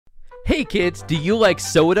Hey kids, do you like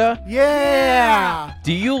soda? Yeah!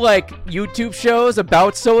 Do you like YouTube shows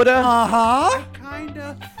about soda? Uh-huh.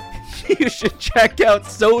 Kinda. You should check out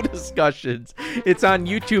Soda Discussions. It's on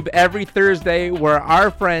YouTube every Thursday where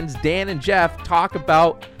our friends Dan and Jeff talk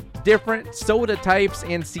about different soda types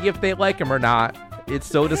and see if they like them or not. It's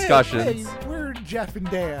Soda Discussions. Hey, we're Jeff and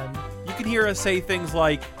Dan. You can hear us say things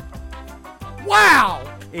like, Wow!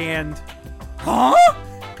 and, Huh?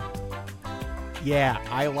 yeah,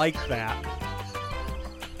 I like that.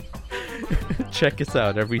 Check us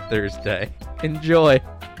out every Thursday. Enjoy.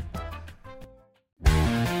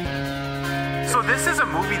 So this is a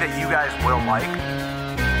movie that you guys will like?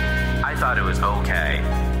 I thought it was okay.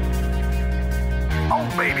 Oh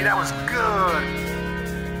baby, that was good.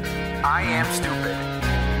 I am stupid.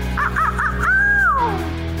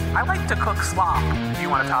 I like to cook slop. Do you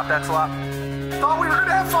want to top that slop? Thought we were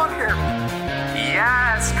gonna have fun here.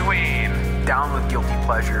 Yes, queen. Down with guilty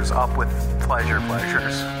pleasures, up with pleasures.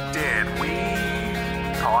 Did we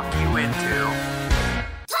talk you into?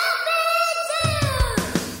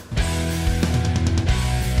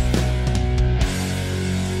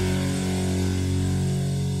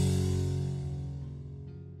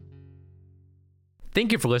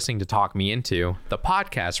 Thank you for listening to Talk Me Into, the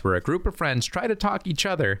podcast where a group of friends try to talk each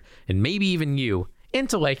other, and maybe even you,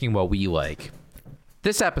 into liking what we like.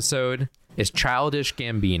 This episode is Childish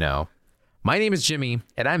Gambino. My name is Jimmy,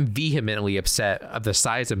 and I'm vehemently upset of the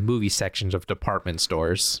size of movie sections of department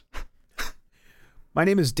stores. My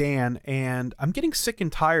name is Dan, and I'm getting sick and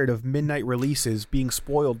tired of midnight releases being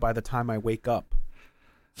spoiled by the time I wake up.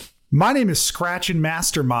 My name is Scratchin'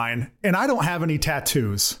 Mastermind, and I don't have any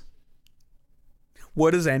tattoos.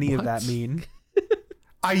 What does any of that mean?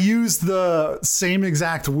 I used the same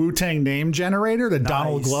exact Wu-Tang name generator that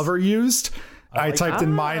Donald Glover used. I typed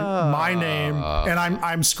in my name, and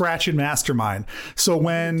I'm Scratchin' Mastermind. So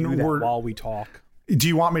when Do that while we talk. do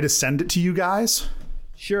you want me to send it to you guys?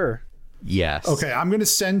 Sure. Yes. Okay, I'm going to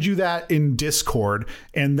send you that in Discord,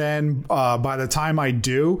 and then by the time I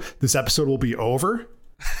do, this episode will be over.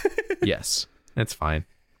 Yes, that's fine.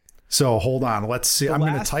 So hold on, let's see. I'm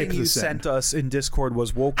going to type thing you this in. sent us in Discord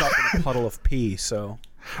was woke up in a puddle of pee. So,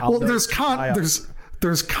 Well, there's context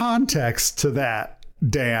to that,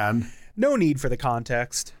 Dan. no need for the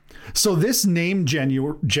context. So this name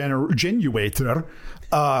genuator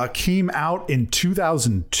came out in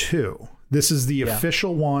 2002. This is the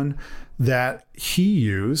official one that he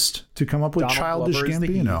used to come up with Donald Childish Glover is the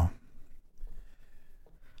he. Gambino.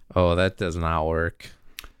 Oh, that does not work.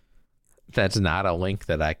 That's not a link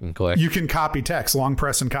that I can click. You can copy text, long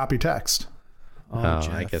press and copy text. Oh,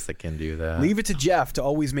 Jeff. I guess I can do that. Leave it to Jeff to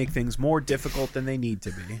always make things more difficult than they need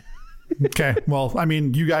to be. Okay, well, I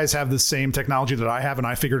mean, you guys have the same technology that I have, and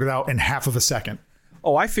I figured it out in half of a second.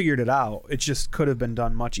 Oh, I figured it out. It just could have been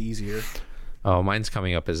done much easier. Oh, mine's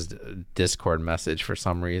coming up as Discord message for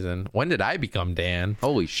some reason. When did I become Dan?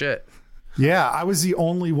 Holy shit. Yeah, I was the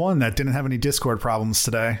only one that didn't have any Discord problems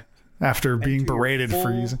today after being berated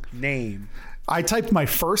for using. Name. I typed my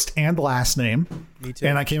first and last name. Me too.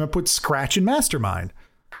 And I came up with Scratchin' Mastermind.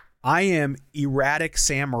 I am Erratic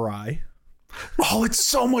Samurai. Oh, it's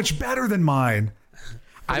so much better than mine.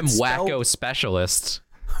 I'm Wacko Specialist.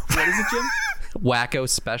 What is it, Jim? Wacko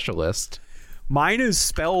Specialist. Mine is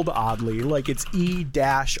spelled oddly, like it's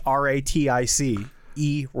E-RATIC.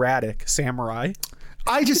 Erratic Samurai.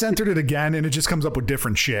 I just entered it again, and it just comes up with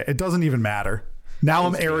different shit. It doesn't even matter. Now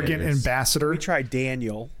I'm arrogant ambassador. We try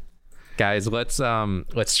Daniel. Guys, let's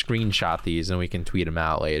screenshot these and we can tweet them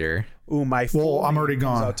out later. Ooh, my full I'm already name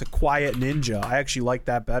comes gone. out to Quiet Ninja. I actually like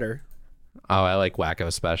that better. Oh, I like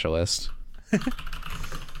Wacko Specialist.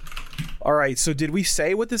 All right, so did we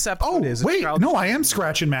say what this episode is? It's Wait, Childish no, I am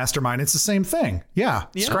Scratchin' Mastermind. It's the same thing. Yeah.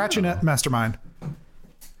 Scratchin' Mastermind.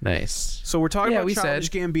 Nice. So we're talking about we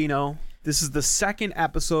Childish Gambino. This is the second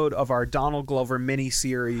episode of our Donald Glover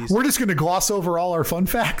mini-series. We're just going to gloss over all our fun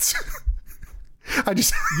facts.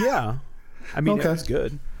 Yeah. I mean, Okay. it was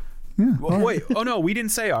good. Yeah, Wait, oh no, we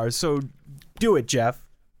didn't say ours, so do it, Jeff.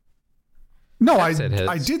 No, said his.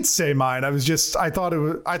 I did say mine. I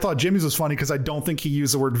thought Jimmy's was funny because I don't think he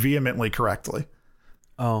used the word vehemently correctly.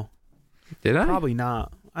 Oh, Did I? probably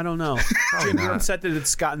not. I don't know. Jim, you're upset that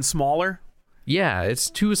it's gotten smaller? Yeah, it's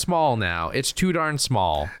too small now. It's too darn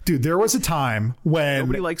small. Dude, there was a time when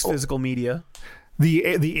Nobody likes physical media. the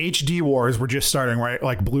HD wars were just starting, right?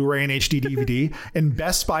 Like Blu-ray and HD DVD, and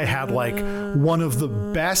Best Buy had like one of the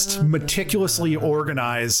best meticulously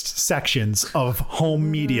organized sections of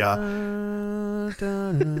home media.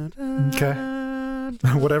 Okay.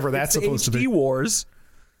 Whatever that's supposed to be. HD Wars.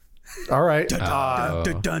 All right. Dun,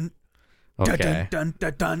 dun, dun. Okay. Dun, dun,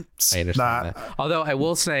 dun, dun. I understand that. Although I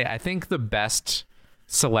will say, I think the best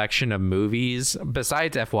selection of movies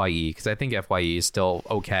besides FYE, because I think FYE is still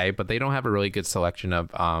okay, but they don't have a really good selection of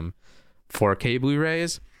 4K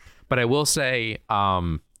Blu-rays. But I will say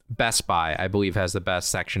Best Buy, I believe, has the best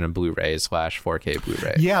section of Blu-rays / 4K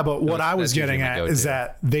Blu-ray. Yeah, but what I was getting at is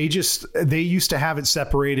that they used to have it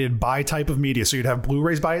separated by type of media. So you'd have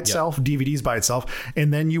Blu-rays by itself, DVDs by itself,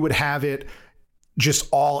 and then you would have it just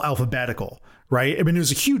all alphabetical. Right. I mean, it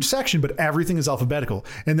was a huge section, but everything is alphabetical.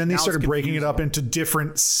 And then they started breaking it up into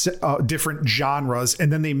different genres,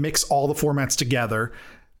 and then they mix all the formats together.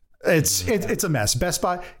 It's a mess. Best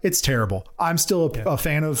Buy, it's terrible. I'm still a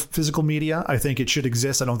fan of physical media. I think it should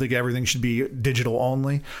exist. I don't think everything should be digital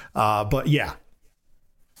only. But yeah,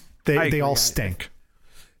 they all stink.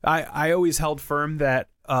 I always held firm that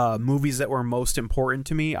movies that were most important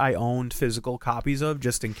to me, I owned physical copies of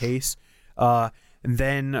just in case. And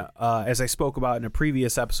then, as I spoke about in a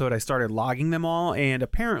previous episode, I started logging them all. And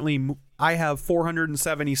apparently I have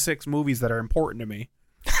 476 movies that are important to me.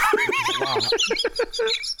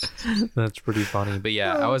 That's pretty funny. But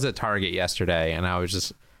yeah, I was at Target yesterday and I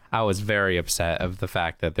was very upset of the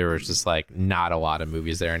fact that there was just like not a lot of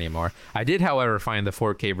movies there anymore. I did, however, find the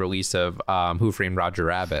 4K release of Who Framed Roger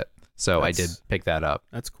Rabbit. So I did pick that up.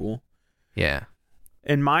 That's cool. Yeah.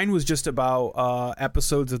 And mine was just about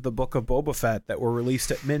episodes of the Book of Boba Fett that were released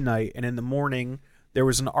at midnight. And in the morning, there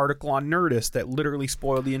was an article on Nerdist that literally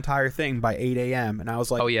spoiled the entire thing by 8 a.m. And I was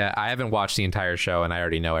like, oh, yeah, I haven't watched the entire show and I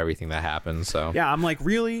already know everything that happens. So, yeah, I'm like,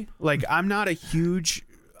 really? Like, I'm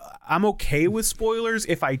okay with spoilers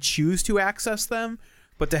if I choose to access them.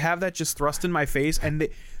 But to have that just thrust in my face, and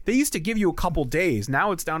they used to give you a couple days.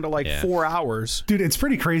 Now it's down to like 4 hours. Dude, it's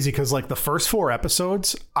pretty crazy because like the first 4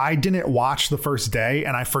 episodes, I didn't watch the first day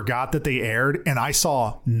and I forgot that they aired and I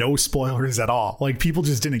saw no spoilers at all. Like people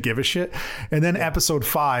just didn't give a shit. And then episode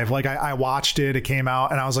 5, like I watched it, it came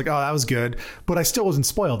out and I was like, oh, that was good. But I still wasn't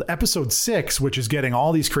spoiled. Episode 6, which is getting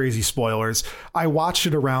all these crazy spoilers, I watched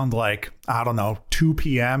it around like, I don't know, 2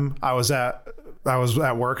 p.m. I was at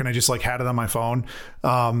work and I just like had it on my phone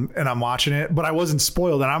and I'm watching it, but I wasn't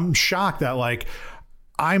spoiled. And I'm shocked that like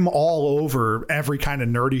I'm all over every kind of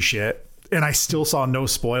nerdy shit and I still saw no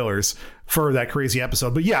spoilers for that crazy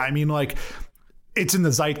episode. But yeah, I mean, like it's in the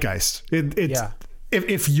zeitgeist.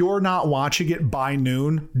 If you're not watching it by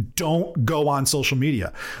noon, don't go on social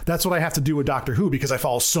media. That's what I have to do with Doctor Who because I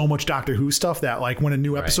follow so much Doctor Who stuff that like when a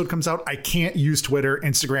new episode comes out, I can't use Twitter,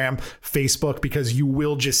 Instagram, Facebook because you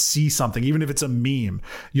will just see something. Even if it's a meme,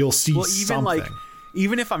 you'll see something.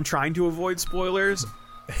 Even if I'm trying to avoid spoilers,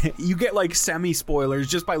 you get like semi spoilers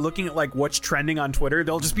just by looking at like what's trending on Twitter.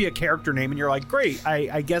 There'll just be a character name and you're like, great,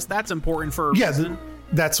 I guess that's important for a reason.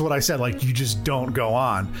 That's what I said. Like you just don't go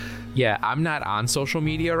on. Yeah, I'm not on social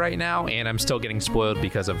media right now, and I'm still getting spoiled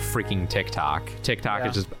because of freaking TikTok. TikTok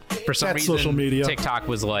is just, for some reason, social media. TikTok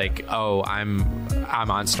was like, oh, I'm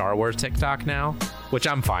on Star Wars TikTok now, which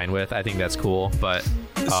I'm fine with. I think that's cool, but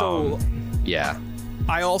yeah.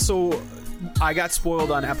 I got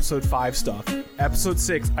spoiled on episode 5 stuff. Episode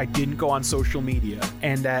 6, I didn't go on social media,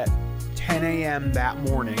 and at 10 a.m. that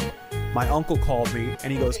morning, my uncle called me,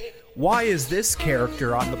 and he goes, why is this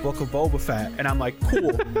character on the Book of Boba Fett? And I'm like,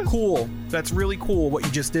 cool. That's really cool what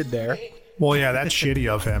you just did there. Well, yeah, that's shitty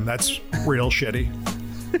of him. That's real shitty.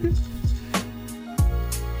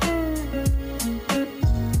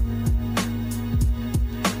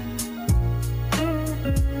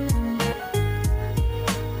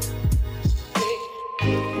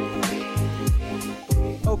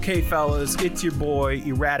 Okay, fellas, it's your boy,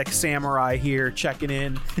 Erratic Samurai here, checking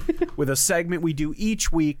in with a segment we do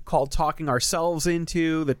each week called Talking Ourselves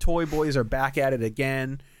Into. The Toy Boys are back at it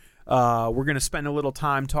again. We're going to spend a little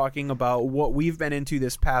time talking about what we've been into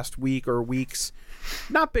this past week or weeks.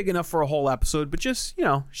 Not big enough for a whole episode, but just,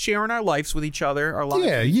 sharing our lives with each other. Our lives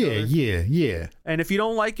with each other. Yeah. And if you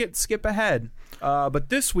don't like it, skip ahead. But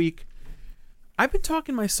this week, I've been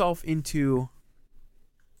talking myself into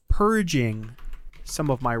purging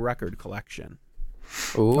some of my record collection.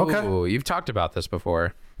 Ooh, okay. You've talked about this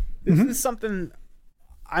before. This is something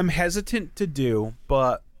I'm hesitant to do,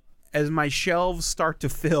 but as my shelves start to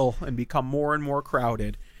fill and become more and more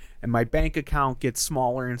crowded and my bank account gets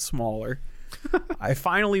smaller and smaller, I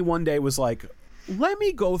finally one day was like, let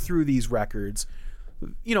me go through these records,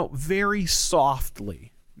 very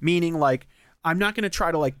softly, meaning like I'm not going to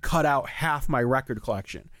try to like cut out half my record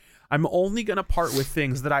collection. I'm only going to part with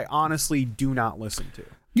things that I honestly do not listen to.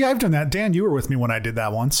 Yeah, I've done that. Dan, you were with me when I did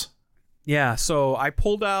that once. Yeah, so I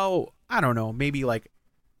pulled out, I don't know, maybe like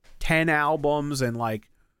 10 albums and like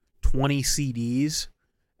 20 CDs.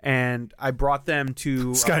 and I brought them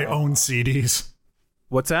to. This guy owns CDs.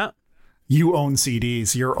 What's that? You own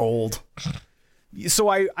CDs. You're old. So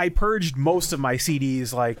I purged most of my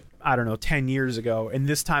CDs like, I don't know, 10 years ago. And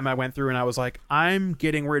this time I went through and I was like, I'm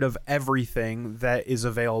getting rid of everything that is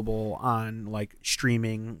available on like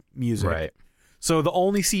streaming music. Right. So the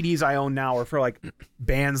only CDs I own now are for like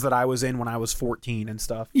bands that I was in when I was 14 and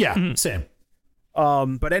stuff. Yeah, same.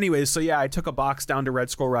 But anyways, so yeah, I took a box down to Red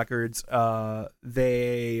Skull Records.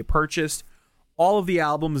 They purchased all of the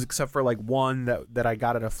albums except for like one that I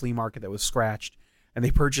got at a flea market that was scratched. And they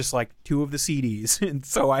purchased like 2 of the CDs. And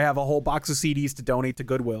so I have a whole box of CDs to donate to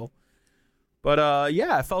Goodwill. But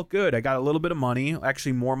yeah, it felt good. I got a little bit of money,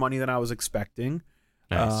 actually more money than I was expecting.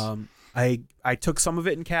 Nice. I took some of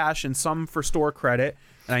it in cash and some for store credit.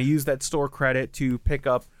 And I used that store credit to pick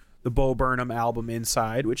up the Bo Burnham album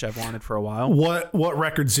Inside, which I've wanted for a while. What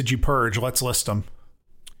records did you purge? Let's list them.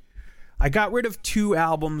 I got rid of 2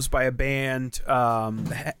 albums by a band,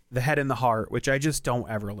 The Head and the Heart, which I just don't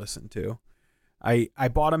ever listen to. I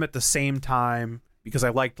bought them at the same time because I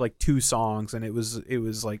liked like 2 songs, and it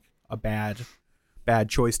was like a bad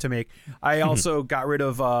choice to make. I also got rid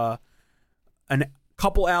of a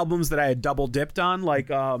couple albums that I had double dipped on.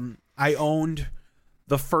 Like I owned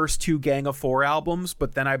the first 2 Gang of 4 albums,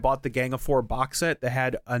 but then I bought the Gang of 4 box set that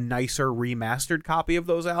had a nicer remastered copy of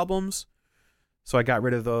those albums. So I got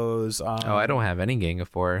rid of those. I don't have any Gang of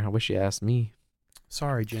 4. I wish you asked me.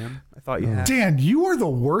 Sorry, Jim. I thought you had. Dan, you are the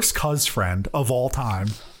worst cuz friend of all time.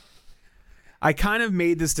 I kind of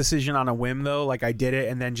made this decision on a whim, though. Like I did it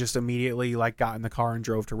and then just immediately like got in the car and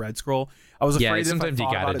drove to Red Scroll. I was afraid that if I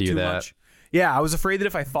thought about it too much. Yeah, I was afraid that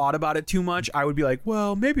if I thought about it too much, I would be like,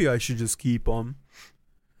 well, maybe I should just keep them.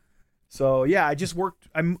 So yeah, I just worked.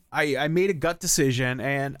 I made a gut decision,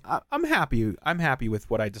 and I'm happy. I'm happy with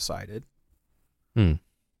what I decided.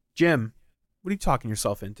 Jim, what are you talking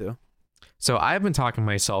yourself into? So I've been talking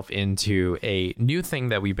myself into a new thing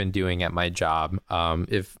that we've been doing at my job.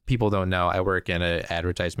 If people don't know, I work in an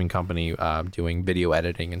advertisement company doing video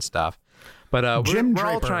editing and stuff. But we're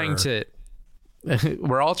all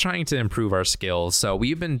trying to improve our skills. So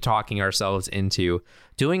we've been talking ourselves into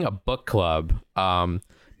doing a book club.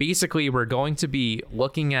 Basically, we're going to be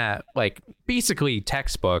looking at like basically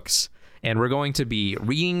textbooks, and we're going to be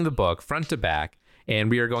reading the book front to back.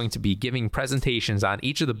 And we are going to be giving presentations on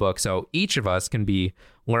each of the books. So each of us can be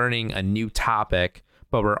learning a new topic,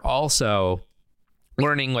 but we're also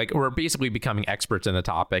learning, like, we're basically becoming experts in the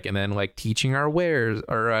topic and then like teaching our wares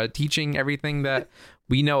or teaching everything that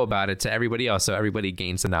we know about it to everybody else. So everybody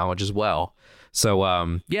gains the knowledge as well. So,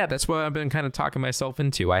 yeah, that's what I've been kind of talking myself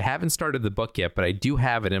into. I haven't started the book yet, but I do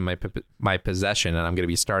have it in my possession, and I'm going to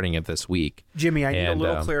be starting it this week. Jimmy, I need a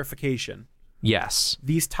little clarification. Yes.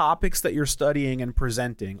 These topics that you're studying and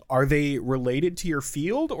presenting, are they related to your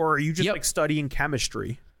field, or are you just like studying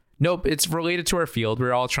chemistry? Nope, it's related to our field.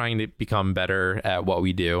 We're all trying to become better at what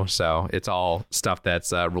we do. So it's all stuff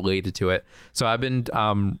that's related to it. So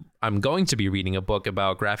I'm going to be reading a book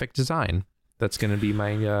about graphic design. That's going to be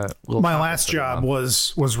my my last job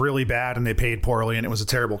was really bad, and they paid poorly, and it was a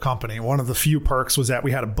terrible company. One of the few perks was that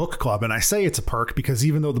we had a book club, and I say it's a perk because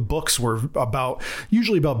even though the books were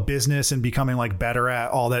usually about business and becoming like better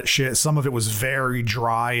at all that shit, some of it was very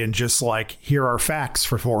dry and just like, here are facts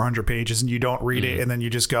for 400 pages, and you don't read it and then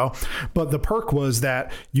you just go. But the perk was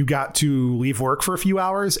that you got to leave work for a few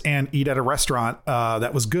hours and eat at a restaurant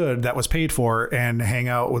that was good, that was paid for, and hang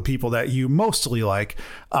out with people that you mostly like.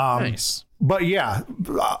 Nice. But yeah,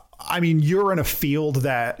 I mean, you're in a field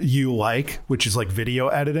that you like, which is like video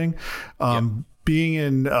editing. Being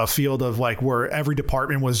in a field of like where every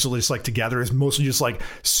department was just like together is mostly just like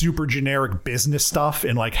super generic business stuff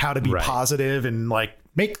and like how to be positive and like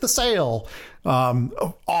make the sale.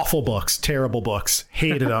 Awful books, terrible books,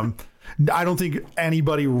 hated them. I don't think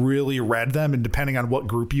anybody really read them. And depending on what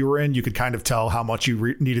group you were in, you could kind of tell how much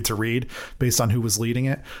you needed to read based on who was leading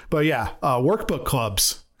it. But yeah, workbook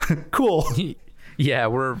clubs. Cool. Yeah,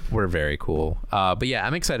 we're very cool. But yeah,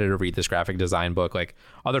 I'm excited to read this graphic design book. Like,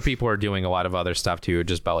 other people are doing a lot of other stuff too,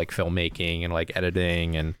 just about like filmmaking and like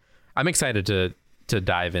editing, and I'm excited to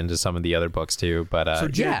dive into some of the other books too. But so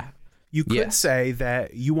Jim, yeah, you could say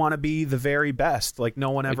that you want to be the very best, like no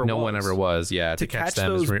one ever was. Yeah, to catch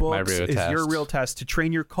them those books is your real test. To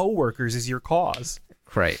train your coworkers is your cause.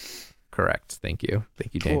 Right. Correct. Thank you,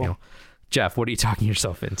 Daniel. Jeff, what are you talking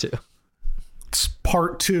yourself into? It's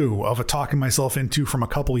part 2 of a talking myself into from a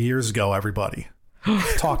couple years ago, everybody.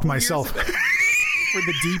 Talked myself for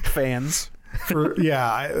the deep fans.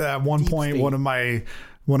 At one point, one of my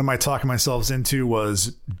talking myself into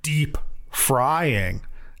was deep frying,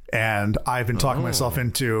 and I've been talking myself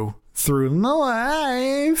into through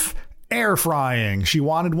life, air frying. She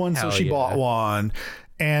wanted one, so Hell she yeah. bought one.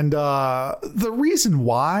 And the reason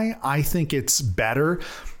why I think it's better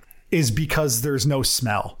is because there's no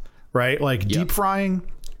smell, right? Like deep frying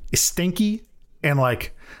is stinky. And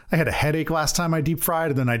like I had a headache last time I deep fried,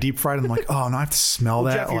 and then I deep fried and I'm like, oh, no, I have to smell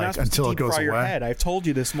that Jeff, you're not like supposed to until it deep goes fry your away. head. I've told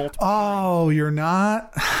you this multiple Oh, you're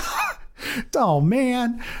not? Oh,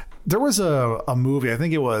 man. There was a movie, I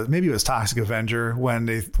think maybe it was Toxic Avenger, when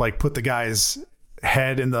they like put the guy's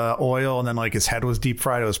head in the oil and then like his head was deep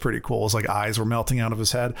fried. It was pretty cool. It was like eyes were melting out of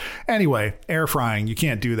his head. Anyway, air frying, you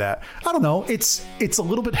can't do that. I don't know. It's a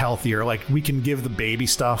little bit healthier. Like we can give the baby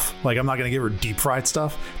stuff. Like I'm not going to give her deep fried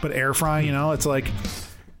stuff, but air frying, it's like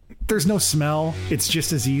there's no smell. It's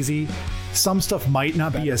just as easy. Some stuff might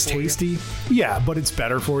not be as tasty. Yeah, but it's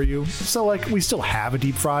better for you. So like we still have a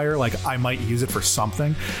deep fryer. Like I might use it for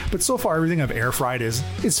something, but so far everything I've air fried is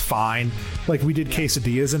fine. Like we did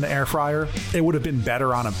quesadillas in the air fryer. It would have been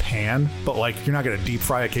better on a pan, but like you're not going to deep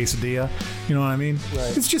fry a quesadilla. You know what I mean?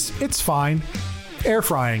 Right. It's fine. Air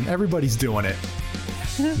frying, everybody's doing it.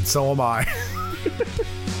 And so am I.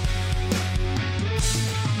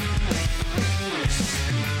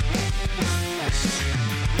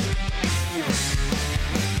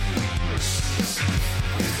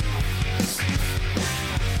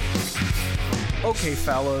 Okay,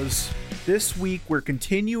 fellas, this week we're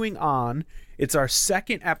continuing on. It's our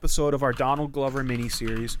second episode of our Donald Glover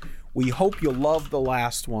miniseries. We hope you loved the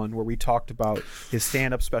last one where we talked about his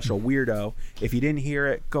stand-up special, Weirdo. If you didn't hear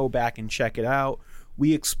it, go back and check it out.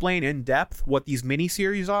 We explain in depth what these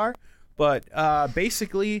miniseries are, but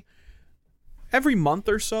basically every month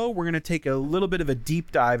or so, we're going to take a little bit of a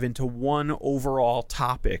deep dive into one overall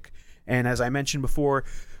topic. And as I mentioned before,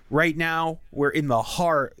 right now, we're in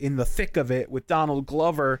the thick of it with Donald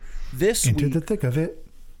Glover. This Into week, the thick of it.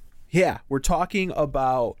 yeah, we're talking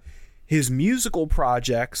about his musical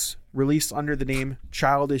projects released under the name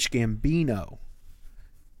Childish Gambino.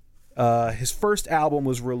 His first album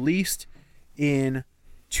was released in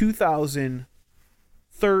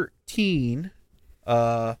 2013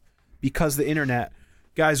 because the internet.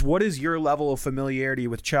 Guys, what is your level of familiarity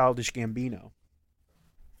with Childish Gambino?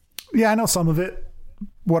 Yeah, I know some of it.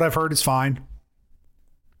 What I've heard is fine.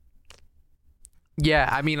 Yeah,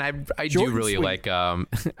 I mean, I do Jordan really Sweet. like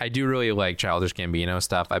I do really like Childish Gambino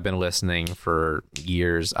stuff. I've been listening for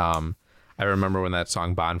years. I remember when that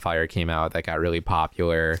song Bonfire came out, that got really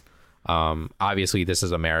popular. Obviously, This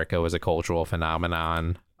Is America was a cultural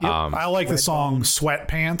phenomenon. I like the song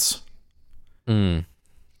Sweatpants. So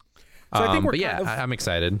I think we're but yeah, kind of, I'm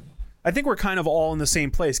excited. I think we're kind of all in the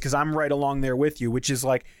same place because I'm right along there with you, which is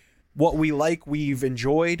like what we like, we've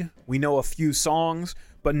enjoyed. We know a few songs,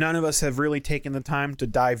 but none of us have really taken the time to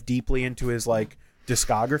dive deeply into his like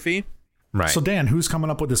discography. Right. So Dan, who's coming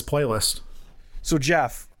up with this playlist? So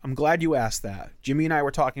Jeff, I'm glad you asked that. Jimmy and I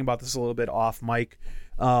were talking about this a little bit off mic.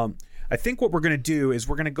 I think what we're going to do is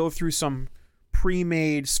we're going to go through some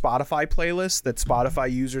pre-made Spotify playlists that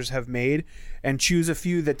Spotify users have made and choose a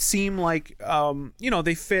few that seem like,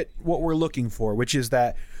 they fit what we're looking for, which is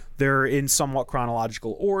that they're in somewhat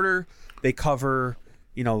chronological order. They cover,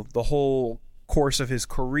 the whole course of his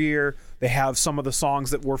career. They have some of the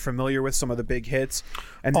songs that we're familiar with, some of the big hits.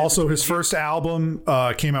 And then Also, his first album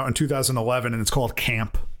came out in 2011, and it's called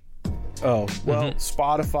Camp. Oh, well,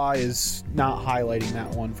 Spotify is not highlighting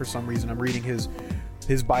that one for some reason. I'm reading his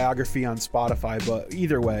biography on Spotify, but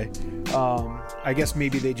either way, I guess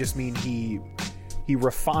maybe they just mean he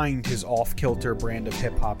refined his off-kilter brand of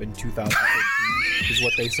hip-hop in 2015 is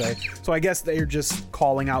what they say. So I guess they're just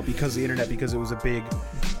calling out because of the internet, because it was a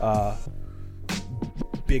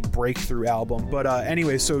big breakthrough album. But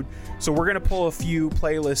anyway, so we're gonna pull a few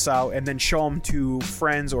playlists out and then show them to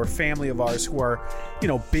friends or family of ours who are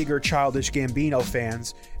bigger Childish Gambino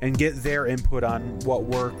fans and get their input on what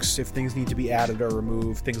works, if things need to be added or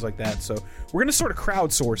removed, things like that. So we're gonna sort of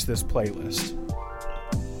crowdsource this playlist,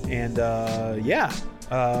 and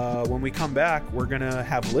when we come back, we're gonna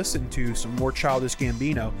have listened to some more Childish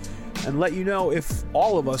Gambino and let you know if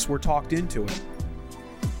all of us were talked into it.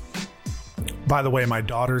 By the way, my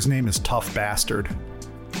daughter's name is Tough Bastard.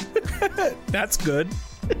 That's good.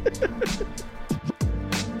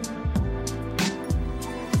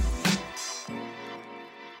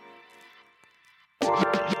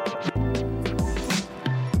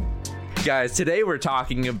 Guys, today we're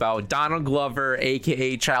talking about Donald Glover,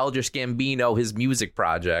 aka Childish Gambino, his music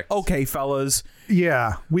project. Okay, fellas.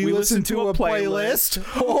 Yeah, we listened to a playlist.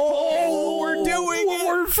 Oh, we're doing it.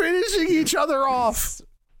 We're finishing each other off.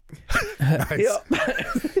 Nice.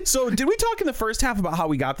 So did we talk in the first half about how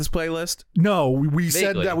we got this playlist? No, we said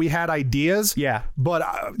Vaguely. that we had ideas. Yeah. But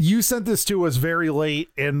you sent this to us very late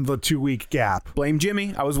in the 2-week gap. Blame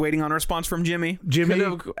Jimmy. I was waiting on a response from Jimmy. Jimmy, Could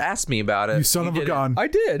have asked me about it. you son of a gun. I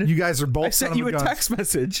did. You guys are both I sent son you of a guns. text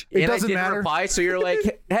message. It and doesn't I didn't matter. reply, so you're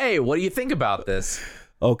like, hey, what do you think about this?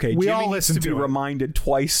 Okay, We Jimmy all needs listen to be to it. reminded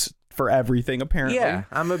twice for everything, apparently. Yeah,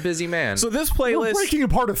 I'm a busy man. So this We're playlist breaking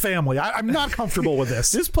apart a family. I'm not comfortable with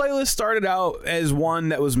this. This playlist started out as one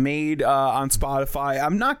that was made on Spotify.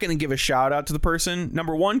 I'm not going to give a shout out to the person,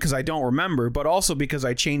 number one, because I don't remember, but also because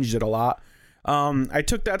I changed it a lot. I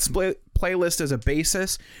took that playlist as a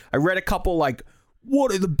basis. I read a couple, like,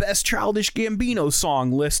 what are the best Childish Gambino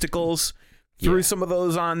song listicles? Threw some of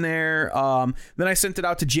those on there. Then I sent it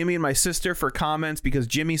out to Jimmy and my sister for comments because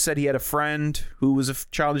Jimmy said he had a friend who was a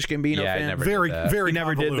Childish Gambino Yeah, I fan. never very, did that. very He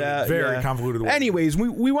never did convoluted. that. Very yeah. convoluted. way. Anyways,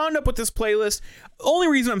 we wound up with this playlist. Only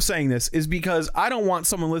reason I'm saying this is because I don't want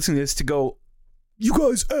someone listening to this to go, you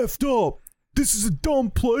guys effed up. This is a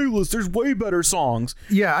dumb playlist. There's way better songs.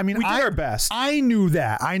 Yeah, I mean, We did our best. I knew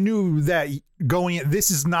that. I knew that going in,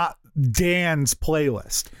 this is not Dan's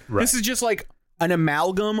playlist. Right. This is just like an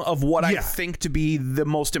amalgam of what I Yeah. think to be the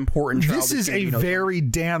most important. This Childish is a Gambino very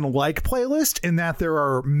Dan-like playlist in that there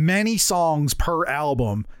are many songs per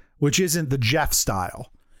album, which isn't the Jeff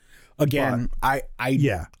style. song. Again, I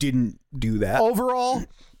Yeah. didn't do that. Overall,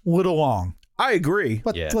 little long. I agree.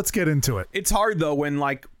 Let's get into it. It's hard though when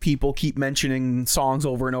like people keep mentioning songs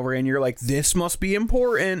over and over and you're like, this must be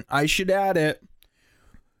important. I should add it.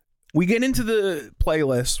 We get into the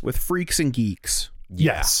playlist with Freaks and Geeks.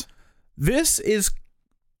 Yes. This is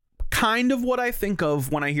kind of what I think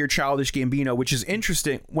of when I hear Childish Gambino, which is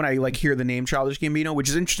interesting when I like hear the name Childish Gambino, which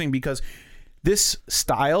is interesting because this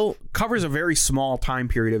style covers a very small time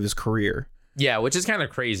period of his career. Yeah, which is kind of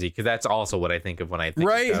crazy because that's also what I think of when I think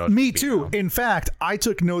Right. of Childish Me Gambino. too. In fact, I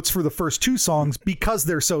took notes for the first two songs because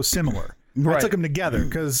they're so similar. I Right. took them together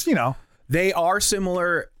because, They are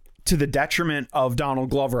similar to the detriment of Donald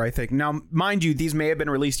Glover, I think. Now, mind you, these may have been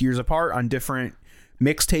released years apart on different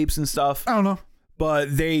mixtapes and stuff, I don't know.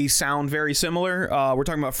 but they sound very similar. We're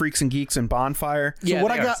talking about Freaks and Geeks and Bonfire. So Yeah, what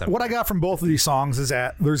they I are got similar. what I got from both of these songs is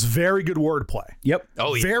that there's very good wordplay. Yep.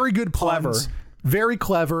 Oh, yeah. Very good Clever. puns. Very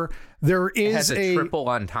clever. There It is has a triple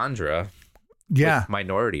entendre. yeah.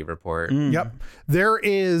 Minority Report. Yep. There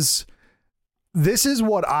is. This is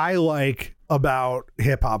what I like about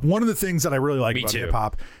hip hop. One of the things that I really like Me about too. hip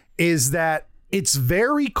hop is that it's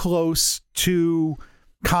very close to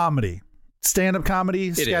comedy, stand up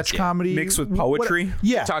comedy, sketch yeah. comedy, Mixed with poetry.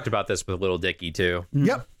 Yeah. We talked about this with Little Dicky too.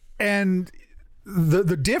 Yep. And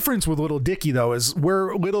the difference with Little Dicky though is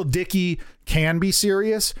where Little Dicky can be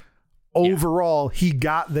serious. Overall, he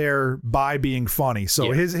got there by being funny.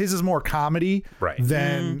 So Yeah. his is more comedy Right.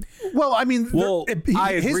 than well, I mean, Well,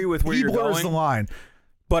 I agree with where he you're blurs going. the line.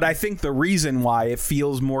 But I think the reason why it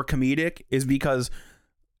feels more comedic is because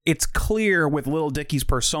it's clear with Lil Dicky's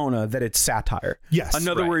persona that it's satire. Yes, In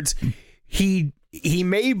other right. words, he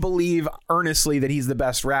may believe earnestly that he's the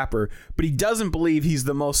best rapper, but he doesn't believe he's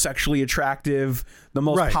the most sexually attractive, the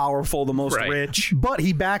most Right. powerful, the most Right. rich. But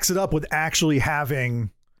he backs it up with actually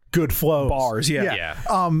having good flows. Bars, yeah.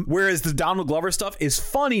 Yeah. Whereas the Donald Glover stuff is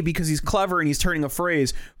funny because he's clever and he's turning a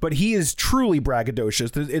phrase, but he is truly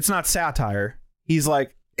braggadocious. It's not satire. He's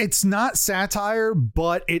like, It's not satire,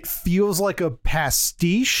 but it feels like a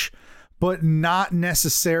pastiche, but not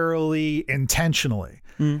necessarily intentionally.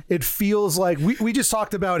 It feels like we just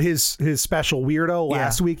talked about his special Weirdo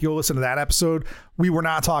last week. You'll listen to that episode. We were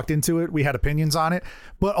not talked into it. We had opinions on it,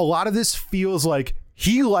 but a lot of this feels like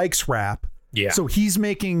he likes rap. Yeah. So he's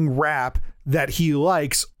making rap that he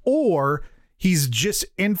likes, or he's just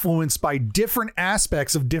influenced by different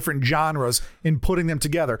aspects of different genres and putting them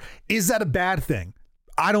together. Is that a bad thing?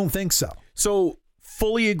 I don't think so. so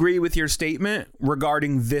fully agree with your statement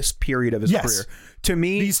regarding this period of his Yes. career. To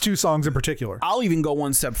me, These two songs in particular. I'll even go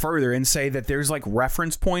one step further and say that there's like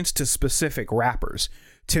reference points to specific rappers.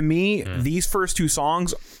 To me, these first two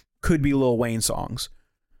songs could be Lil Wayne songs.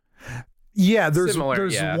 Yeah, there's Similar,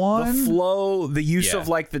 yeah. one. The flow, the use Yeah. of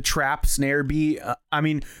like the trap snare beat. I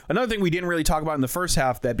mean, another thing we didn't really talk about in the first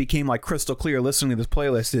half that became like crystal clear listening to this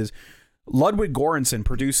playlist is Ludwig Göransson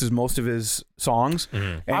produces most of his songs.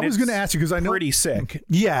 And I was it's going to ask you because I know. pretty sick.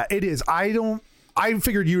 Yeah, it is. I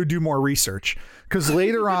figured you would do more research because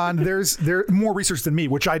later on there's more research than me,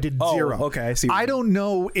 which I did Oh, zero. okay, I see. I don't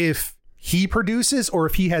know if he produces or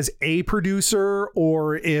if he has a producer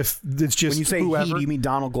or if it's just When you say whoever. he, do you mean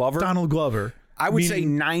Donald Glover? Donald Glover. I would say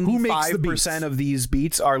Meaning, who makes the beats? 95% of these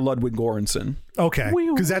beats are Ludwig Göransson. Okay,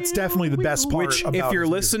 because that's definitely the best part. Which, about if you're his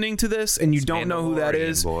music. listening to this and you don't know who that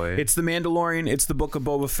is, Boy. it's The Mandalorian, it's the Book of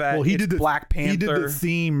Boba Fett, well, he it's did the Black Panther. He did the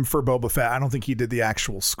theme for Boba Fett. I don't think he did the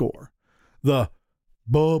actual score. The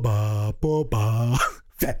Boba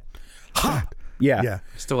Fett. Yeah.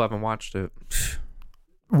 Still haven't watched it.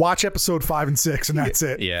 Watch episode 5 and 6, and that's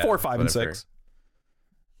it. Yeah. 4, 5, and whatever. 6.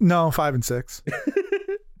 No, 5 and 6.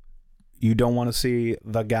 You don't want to see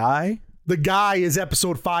The Guy? The Guy is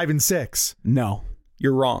episode 5 and 6. No.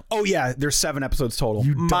 You're wrong. Oh, yeah. There's 7 episodes total.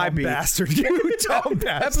 You My dumb beat. bastard. You dumb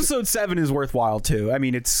bastard. Episode 7 is worthwhile, too. I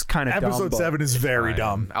mean, it's kind of dumb. Episode 7 is very Fine.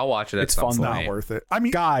 dumb. I'll watch it at It's some fun, though. point. Not worth it. I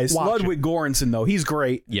mean, Guys, watch Ludwig it. Göransson, though, he's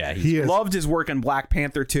great. Yeah, He is. Loved his work in Black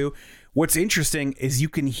Panther, too. What's interesting is you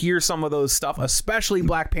can hear some of those stuff, especially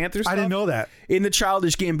Black Panther stuff. I didn't know that. In the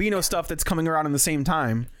Childish Gambino stuff that's coming around in the same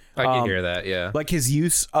time. I can hear that, yeah. Like his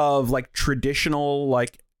use of like traditional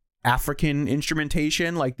like African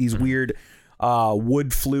instrumentation, like these weird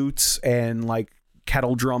wood flutes and like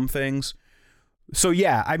kettle drum things. So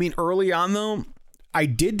yeah, I mean, early on though, I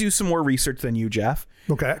did do some more research than you, Jeff.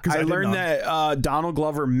 Okay. 'cause I did learned not. that Donald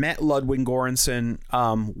Glover met Ludwig Göransson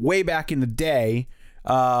way back in the day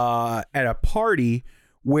at a party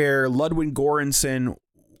where Ludwig Göransson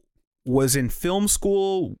was in film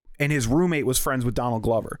school and his roommate was friends with Donald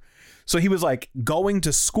Glover. So he was like going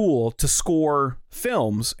to school to score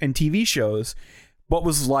films and TV shows, but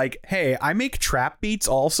was like, hey, I make trap beats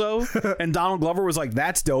also. And Donald Glover was like,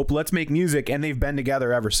 that's dope. Let's make music. And they've been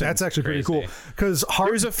together ever since. That's actually pretty Crazy. cool. Because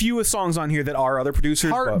There's a few songs on here that are other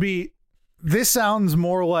producers. but- Heartbeat, this sounds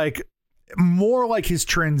more like his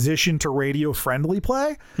transition to radio friendly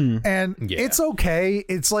play. And Yeah. it's okay.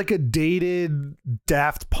 It's like a dated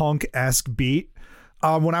Daft Punk-esque beat.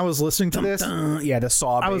 When I was listening to this, yeah, the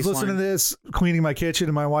saw. I was bass listening line. to this, cleaning my kitchen,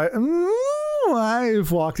 and my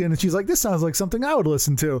wife walked in and she's like, this sounds like something I would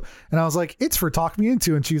listen to. And I was like, it's for Talk Me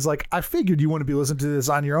Into. And she's like, I figured you wouldn't be listening to this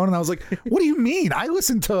on your own. And I was like, what do you mean? I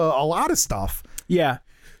listen to a lot of stuff. Yeah.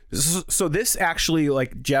 So this actually,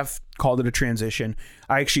 like Jeff called it a transition.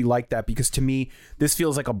 I actually like that because to me, this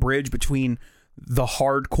feels like a bridge between the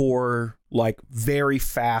hardcore, like very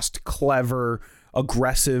fast, clever,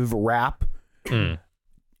 aggressive rap, and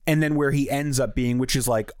then where he ends up being, which is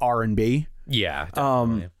like R&B. Yeah,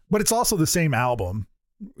 definitely. But it's also the same album.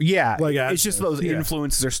 Yeah, Like, it's just those yeah.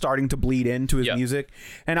 influences are starting to bleed into his Yep. music,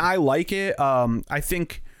 and I like it. I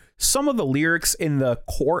think some of the lyrics in the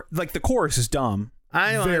the chorus is dumb.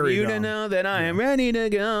 I want Very you to dumb. know that I am ready to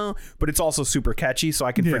go, but it's also super catchy, so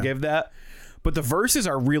I can Yeah. forgive that. But the verses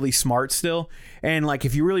are really smart still, and like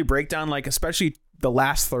if you really break down, like especially the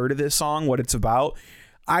last third of this song, what it's about,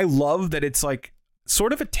 I love that it's like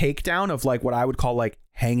sort of a takedown of like what I would call like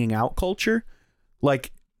hanging out culture,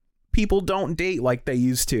 like. People don't date like they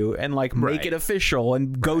used to and like make Right. it official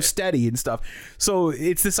and go steady and stuff. So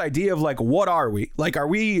it's this idea of like, what are we? Like, are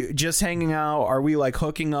we just hanging out? Are we like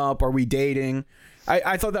hooking up? Are we dating?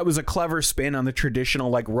 I thought that was a clever spin on the traditional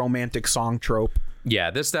like romantic song trope. Yeah,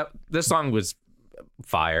 this song was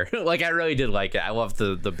fire. Like I really did like it. I love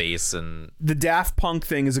the bass and The Daft Punk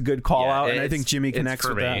thing is a good call out, and I think Jimmy it's connects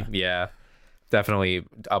for with me. that. Yeah, definitely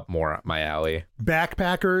up more my alley.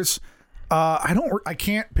 Backpackers. I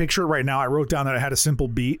can't picture it right now. I wrote down that it had a simple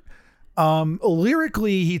beat.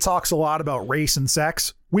 Lyrically, he talks a lot about race and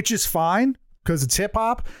sex, which is fine because it's hip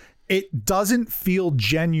hop. It doesn't feel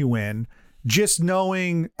genuine. Just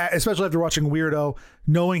knowing, especially after watching Weirdo,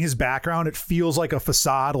 knowing his background, it feels like a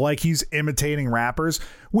facade, like he's imitating rappers,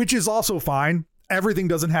 which is also fine. Everything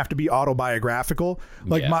doesn't have to be autobiographical.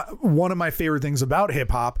 Like Yeah. one of my favorite things about hip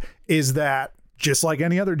hop is that just like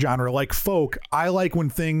any other genre, like folk, I like when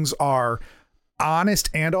things are honest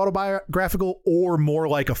and autobiographical or more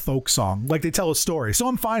like a folk song, like they tell a story. So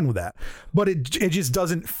I'm fine with that, but it just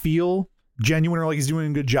doesn't feel genuine or like he's doing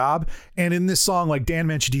a good job. And in this song, like Dan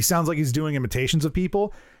mentioned, he sounds like he's doing imitations of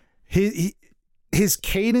people. His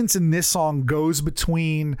cadence in this song goes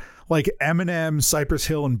between like Eminem, Cypress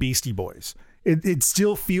Hill, and Beastie Boys. It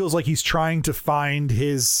still feels like he's trying to find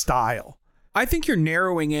his style. I think you're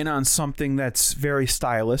narrowing in on something that's very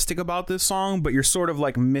stylistic about this song, but you're sort of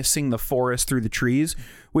like missing the forest through the trees,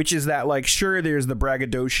 which is that like, sure, there's the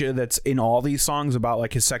braggadocio that's in all these songs about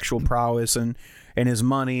like his sexual prowess and his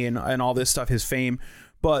money and all this stuff, his fame.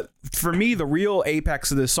 But for me, the real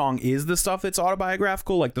apex of this song is the stuff that's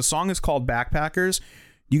autobiographical. Like the song is called Backpackers.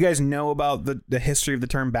 You guys know about the history of the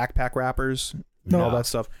term backpack rappers and all that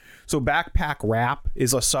stuff. So backpack rap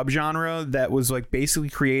is a subgenre that was like basically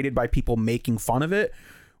created by people making fun of it,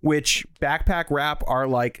 which backpack rap are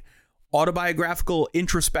like autobiographical,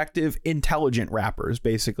 introspective, intelligent rappers,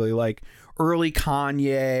 basically, like early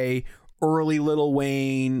Kanye, early Lil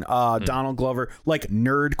Wayne, Donald Glover, like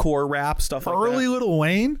nerdcore rap stuff like Early that. Lil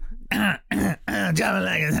Wayne.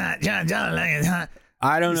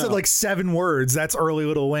 I don't He know. said like 7 words. That's early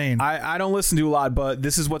Lil Wayne. I don't listen to a lot, but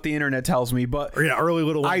this is what the internet tells me. But Yeah, early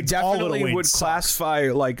Lil Wayne. I definitely would sucks.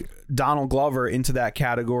 classify like Donald Glover into that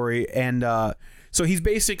category. And so he's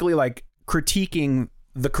basically like critiquing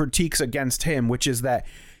the critiques against him, which is that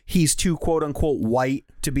he's too quote unquote white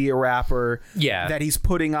to be a rapper. Yeah. That he's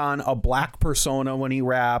putting on a black persona when he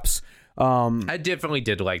raps. I definitely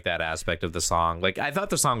did like that aspect of the song. Like, I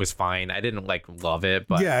thought the song was fine. I didn't like love it,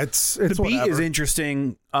 but Yeah, it's The beat whatever. is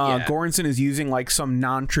interesting. Yeah. Goranson is using like some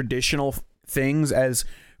non-traditional things as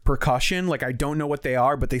percussion. Like, I don't know what they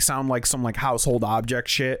are, but they sound like some like household object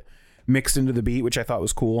shit mixed into the beat, which I thought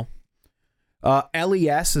was cool.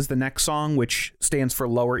 LES is the next song, which stands for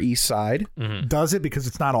Lower East Side. Does it because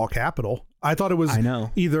it's not all capital. I thought it was I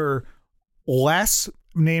know. either Les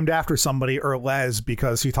named after somebody or Les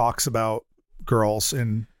because he talks about girls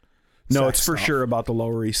and No, sex it's for stuff. sure about the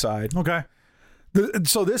Lower East Side. Okay.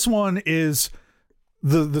 So this one is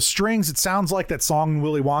the strings. It sounds like that song in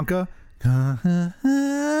Willy Wonka.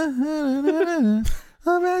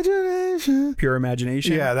 Imagination. Pure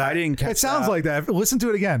Imagination. Yeah, that I didn't catch it sounds that. like that. Listen to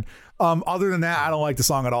it again. Other than that, I don't like the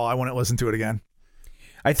song at all. I wouldn't listen to it again.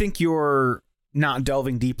 I think you're not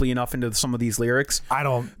delving deeply enough into some of these lyrics. I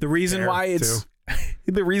don't. The reason care why it's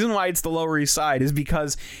the reason why it's the Lower East Side is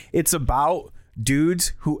because it's about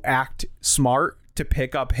dudes who act smart to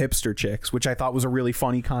pick up hipster chicks, which I thought was a really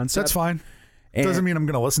funny concept. That's fine. And Doesn't mean I'm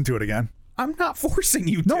going to listen to it again. I'm not forcing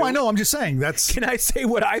you to. No, I know. I'm just saying that's Can I say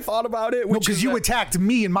what I thought about it? because is you that attacked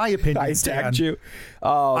me in my opinion. I Stan. attacked you.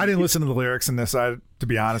 I didn't listen to the lyrics in this. To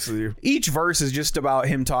be honest with you. Each verse is just about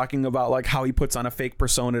him talking about like how he puts on a fake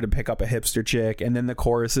persona to pick up a hipster chick, and then the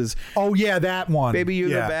chorus is Oh yeah, that one. "Baby, you're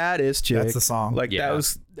Yeah. the baddest chick." That's the song. Like Yeah. that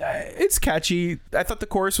was. It's catchy. I thought the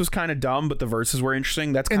chorus was kind of dumb, but the verses were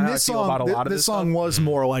interesting. That's kind And of how I this feel song, about a lot of this this song stuff. was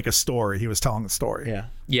more like a story. He was telling the story. Yeah.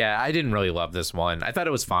 yeah, I didn't really love this one. I thought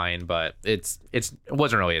it was fine, but it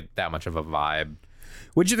wasn't really that much of a vibe.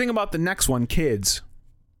 What'd you think about the next one, Kids?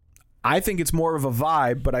 I think it's more of a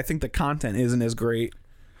vibe, but I think the content isn't as great.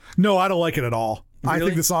 No, I don't like it at all. I Really?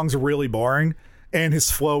 think the song's really boring, and his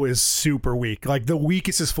flow is super weak. Like the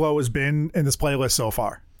weakest his flow has been in this playlist so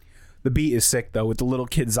far. The beat is sick though, with the little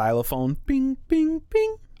kid xylophone. Bing, bing,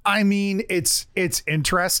 bing. I mean, it's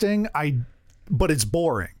interesting. But it's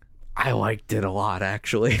boring. I liked it a lot,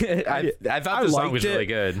 actually. I thought the song was really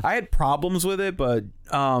good. I had problems with it, but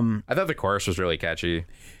I thought the chorus was really catchy.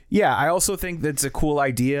 yeah, I also think that's a cool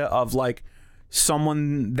idea of like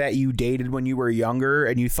someone that you dated when you were younger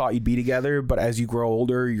and you thought you'd be together, but as you grow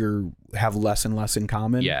older, you have less and less in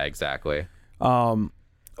common. Yeah, exactly. One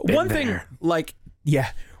thing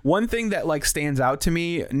that like stands out to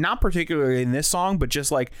me, not particularly in this song, but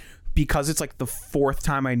just like because it's like the 4th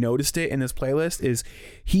time I noticed it in this playlist, is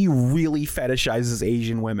he really fetishizes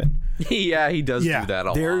Asian women. Yeah, he does Yeah, do that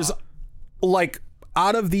a There's lot. like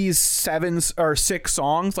out of these 7 or 6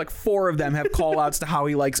 songs, like 4 of them have call outs to how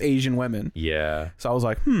he likes Asian women. Yeah. So I was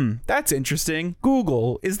like, that's interesting.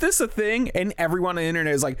 Google, is this a thing? And everyone on the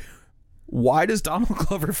internet is like, why does Donald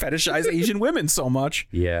Glover fetishize Asian women so much?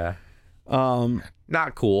 Yeah.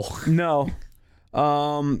 Not cool. No.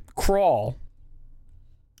 Crawl.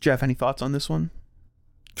 Jeff, any thoughts on this one?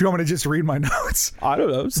 Do you want me to just read my notes? I don't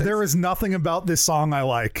know. There is nothing about this song I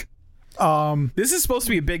like. This is supposed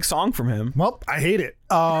to be a big song from him. Well, I hate it.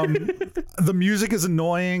 The music is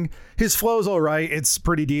annoying. His flow's all right. It's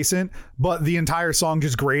pretty decent, but the entire song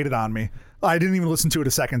just grated on me. I didn't even listen to it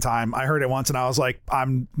a second time. I heard it once and I was like,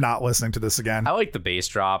 I'm not listening to this again. I like the bass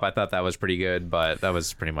drop. I thought that was pretty good, but that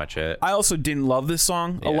was pretty much it. I also didn't love this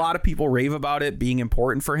song. A Yeah. lot of people rave about it being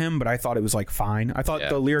important for him, but I thought it was like fine. I thought Yeah.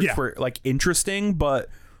 the lyrics Yeah. were like interesting, but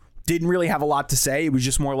didn't really have a lot to say. It was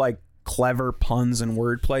just more like clever puns and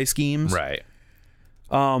wordplay schemes. Right.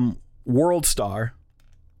 World Star.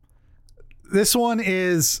 This one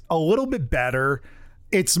is a little bit better.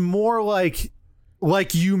 It's more like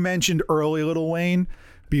you mentioned early Lil Wayne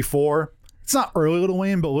before. It's not early Lil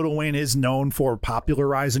Wayne, but Lil Wayne is known for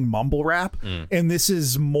popularizing mumble rap. And this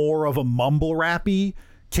is more of a mumble rappy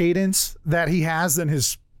cadence that he has than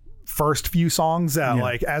his first few songs that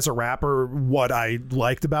like as a rapper, what I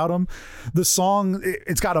liked about him. The song,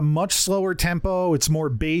 it's got a much slower tempo. It's more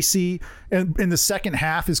bassy. And in the second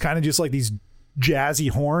half is kind of just like these jazzy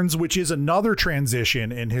horns, which is another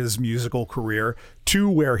transition in his musical career to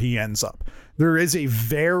where he ends up. There is a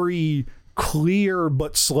very clear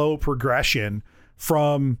but slow progression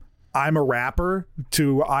from I'm a rapper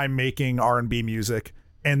to I'm making R&B music,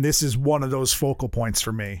 and this is one of those focal points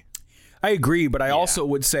for me. I agree, but I also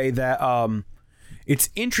would say that it's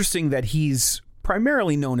interesting that he's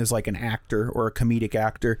primarily known as like an actor or a comedic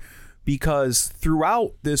actor, because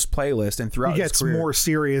throughout this playlist and throughout He his gets career, more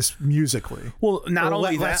serious musically. well, not Or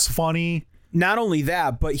only that, less funny. not only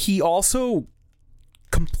that, but he also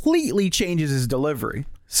completely changes his delivery.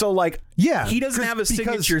 So like, Yeah, he doesn't have a because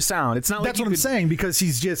signature sound. It's not like That's you what I'm could- saying, because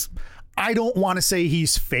he's just, I don't want to say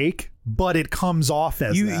he's fake, but it comes off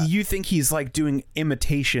as that. You think he's like doing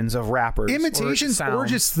imitations of rappers, Imitations or sounds.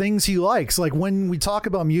 just things he likes. Like when we talk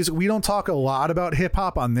about music, we don't talk a lot about hip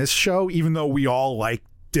hop on this show, even though we all like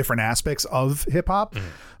different aspects of hip hop.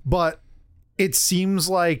 But it seems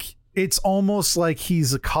like it's almost like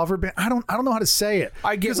he's a cover band. I don't know how to say it.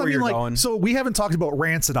 I get 'Cause, where you're going. So we haven't talked about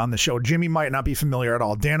Rancid on the show. Jimmy might not be familiar at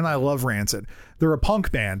all. Dan and I love Rancid. They're a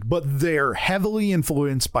punk band, but they're heavily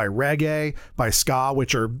influenced by reggae, by ska,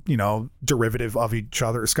 which are, derivative of each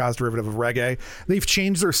other. Ska's derivative of reggae. They've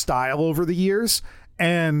changed their style over the years,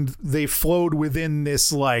 and they flowed within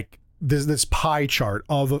this this pie chart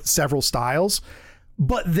of several styles.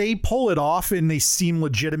 But they pull it off and they seem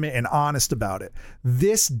legitimate and honest about it.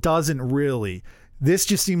 This doesn't really. This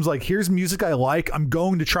just seems like, here's music I like. I'm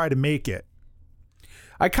going to try to make it.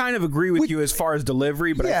 I kind of agree with you as far as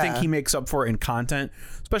delivery, but I think Yeah. he makes up for it in content,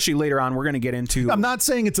 especially later on. We're going to get into. I'm not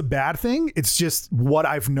saying it's a bad thing. It's just what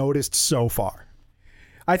I've noticed so far.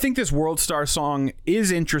 I think this World Star song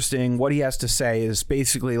is interesting. What he has to say is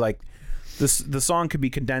basically like this. The song could be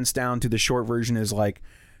condensed down to the short version is like,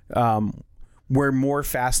 we're more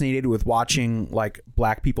fascinated with watching like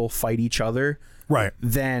black people fight each other, Right.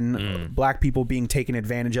 than black people being taken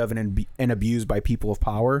advantage of and abused by people of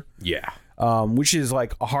power. Yeah. Which is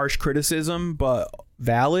like a harsh criticism, but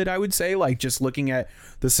valid, I would say. Like just looking at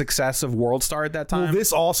the success of World Star at that time, Well,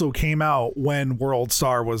 this also came out when World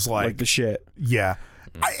Star was like the shit. yeah.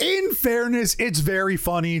 In fairness, it's very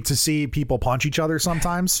funny to see people punch each other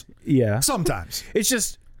sometimes. Yeah, Sometimes. it's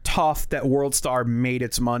just tough that World Star made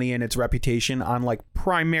its money and its reputation on like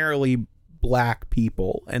primarily black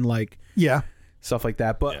people and like Yeah. stuff like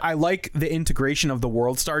that. But I like the integration of the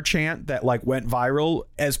World Star chant that like went viral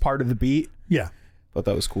as part of the beat. Yeah. Thought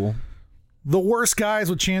that was cool. The Worst Guys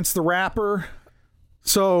with Chance the Rapper.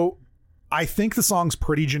 So I think the song's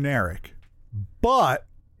pretty generic, but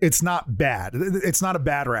it's not bad. It's not a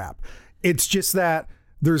bad rap. It's just that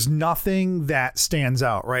there's nothing that stands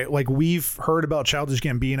out, right? Like we've heard about Childish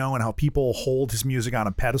Gambino and how people hold his music on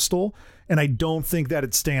a pedestal. And I don't think that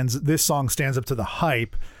this song stands up to the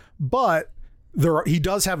hype, but he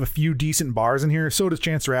does have a few decent bars in here. So does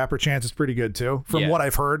Chance the Rapper. Chance is pretty good too. From what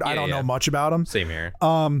I've heard, I don't know much about him. Same here.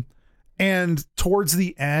 And towards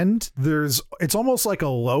the end, it's almost like a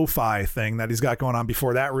lo-fi thing that he's got going on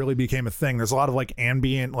before that really became a thing. There's a lot of like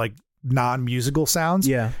ambient, like non-musical sounds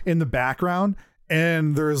in the background.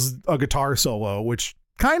 And there's a guitar solo, which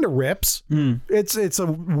kind of rips. It's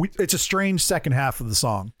a strange second half of the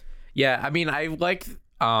song. Yeah, I mean, I like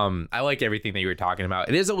everything that you were talking about.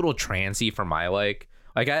 It is a little trancey for my like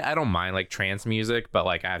I don't mind like trance music, but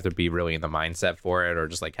like I have to be really in the mindset for it, or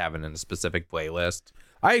just like having it in a specific playlist.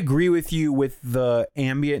 I agree with you with the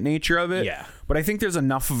ambient nature of it. Yeah. But I think there's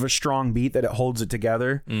enough of a strong beat that it holds it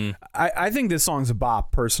together. I think this song's a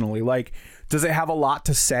bop personally. Like, does it have a lot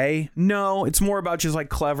to say? No, it's more about just like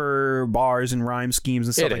clever bars and rhyme schemes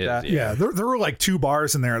and stuff It like is, that. Yeah, there were like 2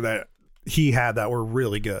 bars in there that he had that were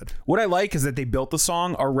really good. What I like is that they built the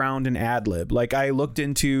song around an ad lib. Like I looked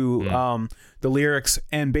into the lyrics,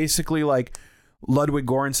 and basically like Ludwig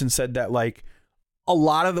Göransson said that like a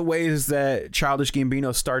lot of the ways that Childish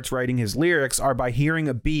Gambino starts writing his lyrics are by hearing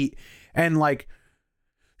a beat and like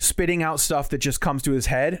spitting out stuff that just comes to his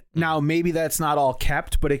head. Now, maybe that's not all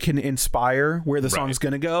kept, but it can inspire where the song's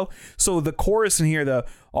going to go. So the chorus in here,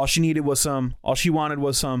 all she wanted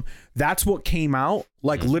was some, that's what came out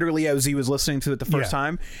like literally as he was listening to it the first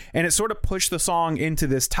time. And it sort of pushed the song into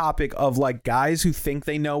this topic of like guys who think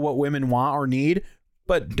they know what women want or need,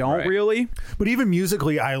 but don't really. But even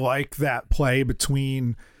musically, I like that play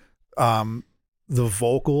between the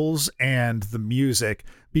vocals and the music,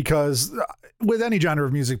 because with any genre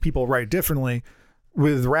of music, people write differently.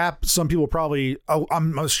 With rap, some people probably,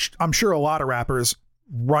 I'm sure a lot of rappers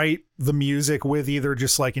write the music with either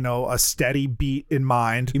just like, a steady beat in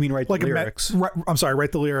mind. You mean write the like lyrics?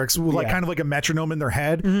 Write the lyrics with like kind of like a metronome in their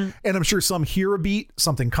head. And I'm sure some hear a beat,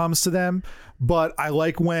 something comes to them. But I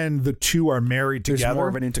like when the two are married together. There's more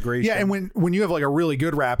of an integration. Yeah, and when you have like a really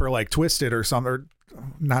good rapper like Twisted or something, or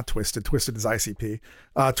not Twisted is ICP.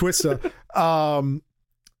 Twista.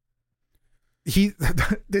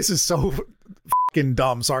 This is so fucking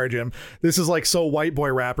dumb. Sorry, Jim. This is like so white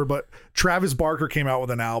boy rapper, but Travis Barker came out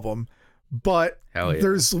with an album. But Hell yeah.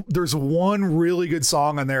 there's one really good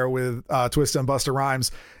song on there with Twista and Busta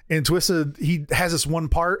Rhymes. And Twista, he has this one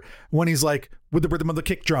part when he's like with the rhythm of the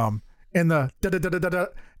kick drum and the da da da da da da,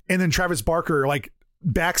 and then Travis Barker like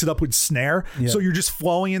backs it up with snare. Yeah. So you're just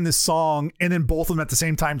flowing in this song, and then both of them at the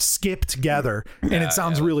same time skip together, and it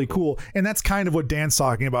sounds really cool. And that's kind of what Dan's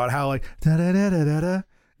talking about, how like da da da da da da.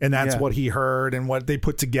 And that's what he heard and what they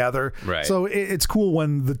put together. Right. So it's cool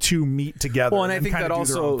when the two meet together. Well, and I think kind that of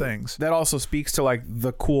do their own also things. that also speaks to like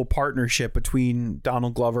the cool partnership between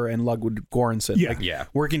Donald Glover and Ludwig Göransson. Yeah. Like, Yeah.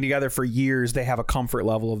 working together for years, they have a comfort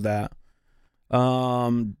level of that.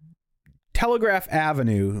 Telegraph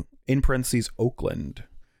Avenue in parentheses Oakland.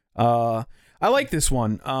 I like this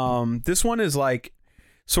one. This one is like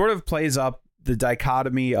sort of plays up the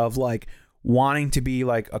dichotomy of like wanting to be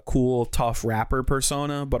like a cool, tough rapper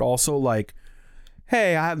persona, but also like,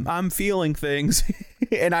 hey, I'm feeling things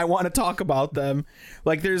and I want to talk about them.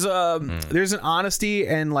 Like there's an honesty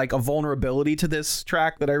and like a vulnerability to this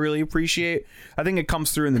track that I really appreciate. I think it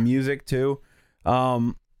comes through in the music too.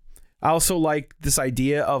 I also like this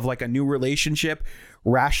idea of like a new relationship.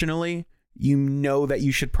 Rationally, you know that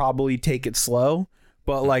you should probably take it slow,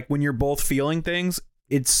 but like when you're both feeling things,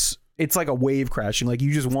 it's like a wave crashing. Like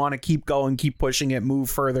you just want to keep going, keep pushing it, move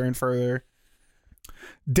further and further.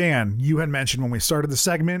 Dan, you had mentioned when we started the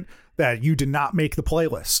segment that you did not make the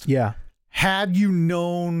playlist. Yeah. Had you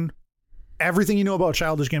known everything you know about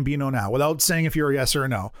Childish Gambino now, without saying if you're a yes or a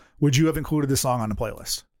no, would you have included this song on the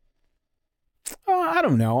playlist? I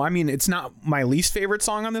don't know. I mean, it's not my least favorite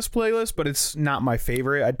song on this playlist, but it's not my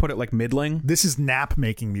favorite. I'd put it like middling. This is nap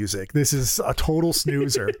making music. This is a total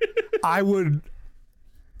snoozer.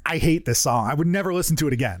 I hate this song. I would never listen to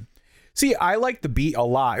it again. See, I like the beat a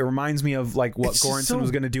lot. It reminds me of like what It's just Göransson so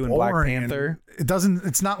was going to do in Black boring, Panther. and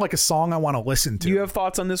it's not like a song I want to listen to. Do you have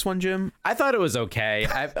thoughts on this one, Jim? I thought it was okay.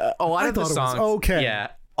 A lot of the thought it was songs, okay. Yeah,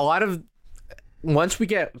 a lot of once we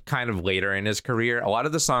get kind of later in his career, a lot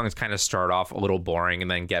of the songs kind of start off a little boring and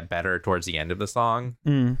then get better towards the end of the song.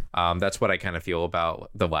 That's what I kind of feel about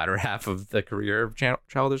the latter half of the career of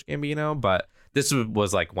Childish Gambino. But this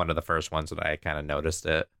was like one of the first ones that I kind of noticed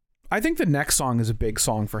it. I think the next song is a big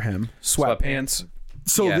song for him. Sweatpants.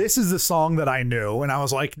 So Yeah. this is the song that I knew, and I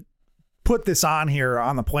was like, put this on here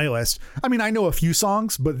on the playlist. I mean, I know a few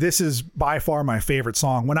songs, but this is by far my favorite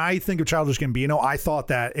song. When I think of Childish Gambino, I thought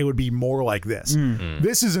that it would be more like this.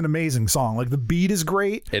 This is an amazing song. Like the beat is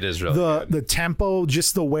great. It is really good. The tempo,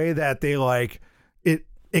 just the way that they like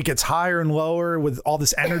it gets higher and lower with all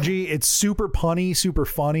this energy. It's super punny, super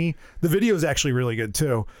funny. The video is actually really good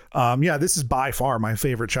too. Yeah, this is by far my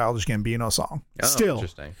favorite Childish Gambino song. Oh, Still.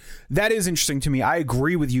 interesting. That is interesting to me. I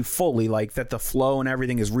agree with you fully. Like that the flow and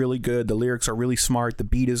everything is really good. The lyrics are really smart. The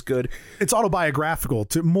beat is good. It's autobiographical,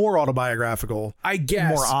 more autobiographical. I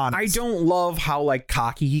guess. More honest. I don't love how like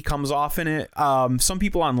cocky he comes off in it. Some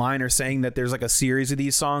people online are saying that there's like a series of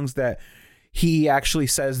these songs that he actually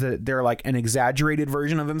says that they're like an exaggerated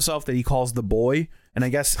version of himself that he calls the boy. And I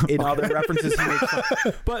guess in other references he makes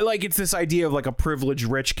fun. But like it's this idea of like a privileged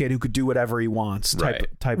rich kid who could do whatever he wants type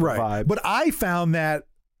of vibe. But I found that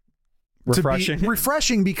Refreshing. to be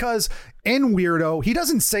refreshing because in Weirdo, he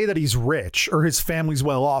doesn't say that he's rich or his family's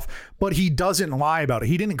well off, but he doesn't lie about it.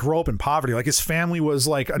 He didn't grow up in poverty. Like his family was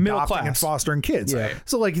like Middle adopting and class. fostering kids. Yeah.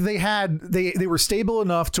 So like they were stable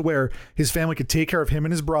enough to where his family could take care of him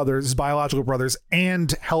and his brothers, his biological brothers,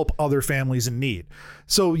 and help other families in need.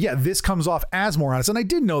 So yeah, this comes off as more honest. And I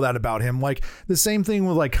did know that about him. Like the same thing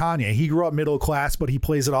with like Kanye. He grew up middle class, but he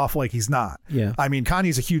plays it off like he's not. Yeah. I mean,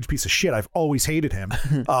 Kanye's a huge piece of shit. I've always hated him.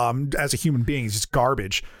 As a human being, he's just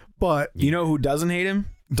garbage. But You know who doesn't hate him?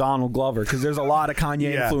 Donald Glover, because there's a lot of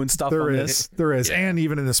Kanye influenced stuff there on is. this. There is. And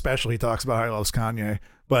even in the special, he talks about how he loves Kanye,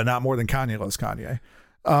 but not more than Kanye loves Kanye.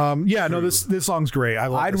 Yeah, no, this song's great.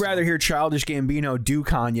 I'd rather hear Childish Gambino do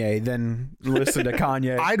Kanye than listen to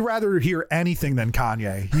Kanye. I'd rather hear anything than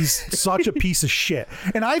Kanye. He's such a piece of shit.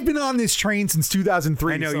 And I've been on this train since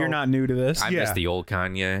 2003. I know so you're not new to this. I miss the old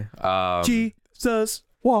Kanye. Jesus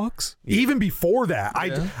walks. Even before that,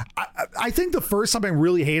 I think the first time I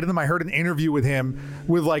really hated him, I heard an interview with him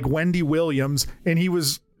with like Wendy Williams, and he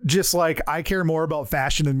was just like, I care more about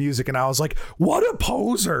fashion than music. And I was like, what a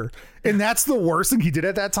poser. And that's the worst thing he did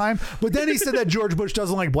at that time. But then he said that George Bush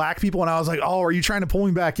doesn't like black people. And I was like, oh, are you trying to pull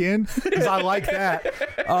me back in? Because I like that.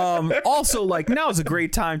 Also, like, now is a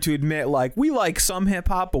great time to admit, like, we like some hip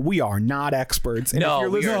hop, but we are not experts. And No, if you're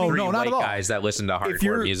we are listening, three no, not white at all. guys that listen to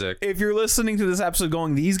hardcore music. if you're listening to this episode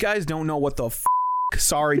going, these guys don't know what the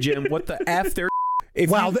sorry, Jim, what the F they're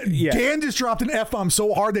Dan just dropped an F-bomb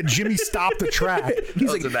so hard that Jimmy stopped the track. He's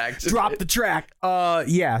like, drop the track.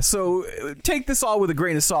 Yeah. So take this all with a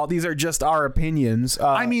grain of salt. These are just our opinions.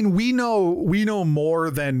 I mean, we know more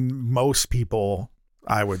than most people,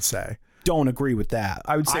 I would say. Don't agree with that.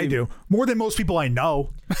 I would say I do. More than most people I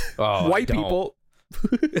know. White people.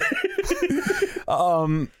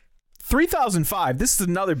 3005. This is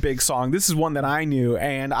another big song. This is one that I knew,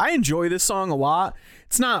 and I enjoy this song a lot.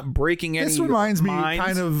 It's not breaking any. This reminds minds. me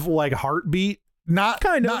kind of like Heartbeat, not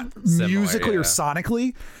musically or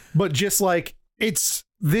sonically, but just like this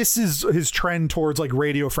is his trend towards like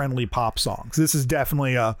radio friendly pop songs. This is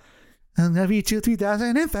definitely a I love you till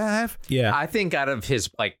 2005. Yeah, I think out of his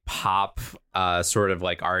like pop, sort of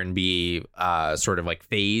like R&B, sort of like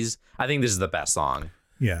phase, I think this is the best song.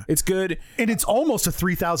 Yeah, it's good, and it's almost a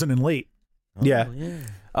 3000 and late. Yeah.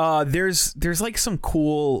 There's like some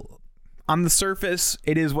cool. On the surface,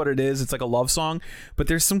 it is what it is. It's like a love song, but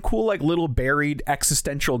there's some cool, like little buried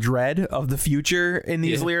existential dread of the future in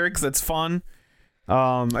these lyrics. That's fun.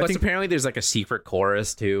 I think apparently there's like a secret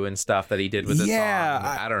chorus too and stuff that he did with this song.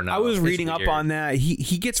 I don't know. I was reading up on that.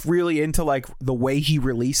 He gets really into like the way he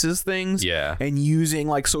releases things. Yeah. And using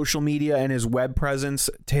like social media and his web presence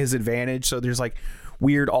to his advantage. So there's like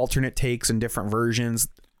weird alternate takes and different versions.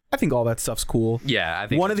 I think all that stuff's cool. Yeah, I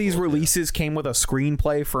think one of these releases came with a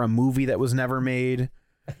screenplay for a movie that was never made.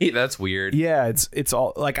 That's weird. Yeah, it's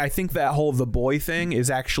all like I think that whole The Boy thing is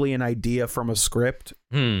actually an idea from a script.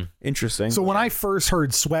 Interesting. So when I first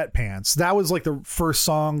heard Sweatpants, that was like the first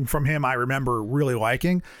song from him I remember really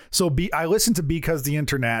liking. So I listened to Because the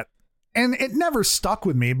Internet, and it never stuck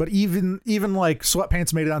with me, but even like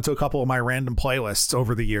Sweatpants made it onto a couple of my random playlists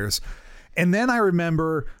over the years. And then I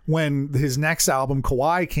remember when his next album,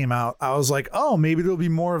 Kawaii, came out, I was like, oh, maybe there'll be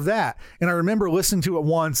more of that. And I remember listening to it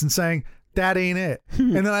once and saying, that ain't it.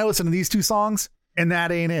 And then I listened to these two songs, and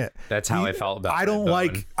that ain't it. That's how I felt about it.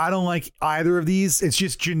 I don't like either of these. It's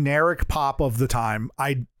just generic pop of the time.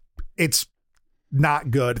 It's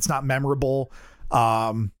not good. It's not memorable.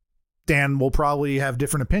 Dan will probably have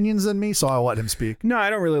different opinions than me, so I'll let him speak. No, I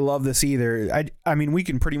don't really love this either. I mean, we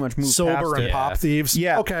can pretty much move Sober past and it. Pop Thieves.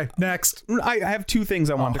 Yeah. Okay, next. I have two things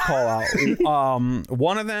I want to call out.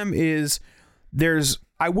 One of them is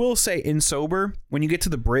I will say in Sober, when you get to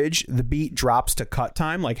the bridge, the beat drops to cut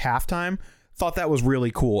time, like halftime. Thought that was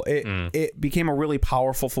really cool. It became a really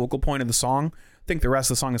powerful focal point of the song. I think the rest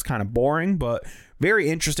of the song is kind of boring, but very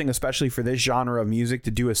interesting, especially for this genre of music,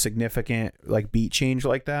 to do a significant like beat change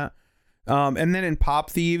like that. And then in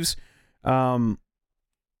Pop Thieves, there's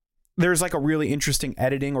like a really interesting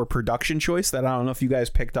editing or production choice that I don't know if you guys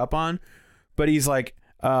picked up on, but he's like,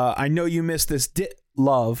 I know you miss this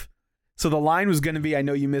love. So the line was going to be, I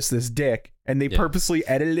know you miss this dick. And they purposely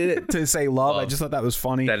edited it to say love. I just thought that was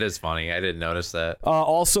funny. That is funny. I didn't notice that.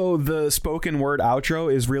 Also, the spoken word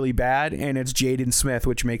outro is really bad, and it's Jaden Smith,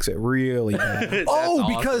 which makes it really bad.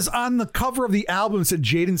 Awesome. Because on the cover of the album it said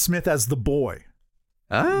Jaden Smith as the boy.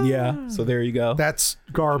 Yeah, so there you go. That's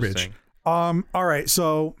garbage. All right,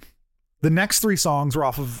 so the next three songs were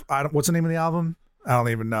off of what's the name of the album? I don't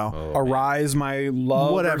even know. Arise My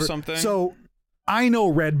Love or something. So I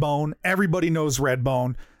know Redbone. Everybody knows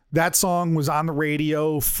Redbone. That song was on the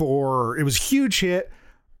radio it was a huge hit.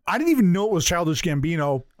 I didn't even know it was Childish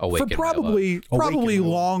Gambino for probably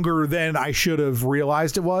longer than I should have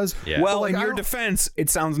realized it was. Yeah. Well, in your defense, it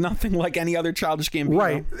sounds nothing like any other Childish Gambino.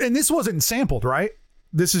 Right. And this wasn't sampled, right?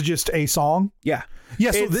 This is just a song? Yeah.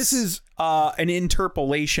 Yeah, so this is an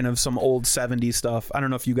interpolation of some old 70s stuff. I don't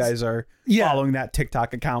know if you guys are following that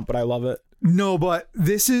TikTok account, but I love it. No, but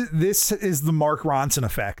this is the Mark Ronson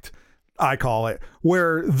effect, I call it,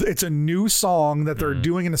 where it's a new song that they're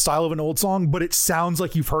doing in the style of an old song, but it sounds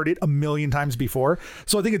like you've heard it a million times before.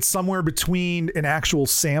 So I think it's somewhere between an actual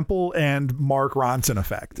sample and Mark Ronson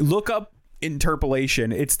effect. Look up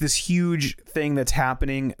interpolation. It's this huge thing that's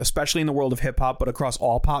happening, especially in the world of hip hop, but across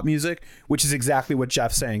all pop music, which is exactly what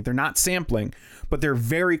Jeff's saying. They're not sampling, but they're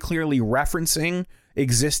very clearly referencing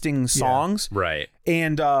existing songs. Right.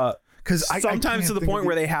 And because sometimes to the point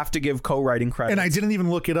where they have to give co-writing credit. And I didn't even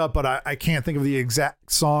look it up, but I can't think of the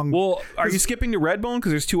exact song. Well, are you skipping to Redbone?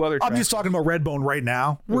 Because there's two other tracks. I'm just talking about Redbone right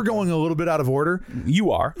now. We're going a little bit out of order. You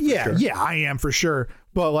are. Yeah, yeah, I am for sure.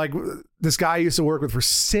 But like this guy I used to work with for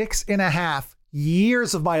 6.5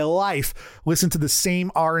 years of my life, listened to the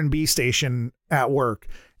same R&B station at work.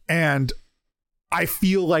 And I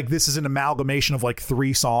feel like this is an amalgamation of like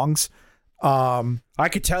 3 songs. I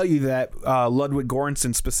could tell you that Ludwig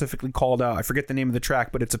Göransson specifically called out, I forget the name of the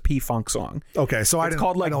track, but it's a P-Funk song. Okay, so it's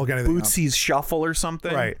called like Bootsy's Shuffle or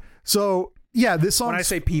something. Right. So Yeah, this song. When I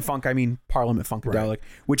say P-Funk, I mean Parliament Funkadelic,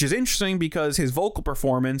 which is interesting because his vocal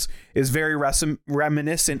performance is very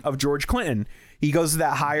reminiscent of George Clinton. He goes to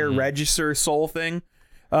that higher register soul thing.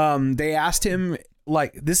 They asked him,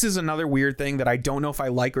 like, this is another weird thing that I don't know if I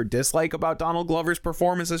like or dislike about Donald Glover's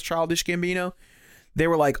performance as Childish Gambino. They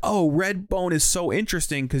were like, oh, Redbone is so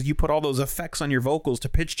interesting because you put all those effects on your vocals to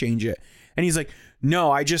pitch change it. And he's like,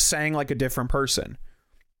 no, I just sang like a different person.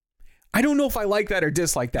 I don't know if I like that or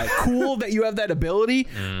dislike that. Cool that you have that ability,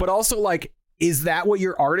 but also, like, is that what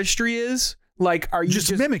your artistry is? Like, are you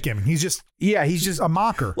just mimic him? He's just a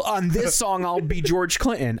mocker. On this song, I'll be George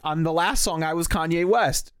Clinton. On the last song, I was Kanye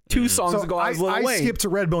West. 2 songs ago, I was Lil Wayne. I skipped to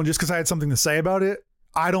Redbone just because I had something to say about it.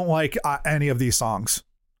 I don't like any of these songs.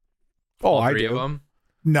 All three of them?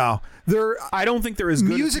 No, I don't think they're as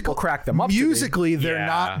good as people crack them up. Musically, they're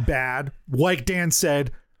not bad. Like Dan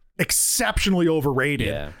said, exceptionally overrated.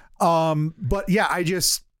 Yeah. But yeah,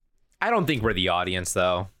 I don't think we're the audience,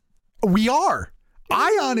 though. We are.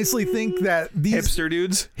 I honestly think that these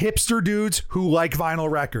hipster dudes who like vinyl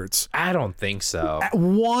records. I don't think so.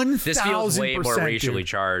 1,000%. This feels way more racially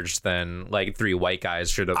charged than like 3 white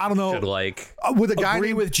guys should have. I don't know. Should like with a guy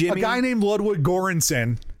named Ludwig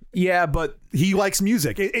Göransson. Yeah, but he likes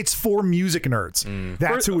music. It's for music nerds.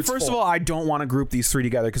 That's who it's for. First of all, I don't want to group these 3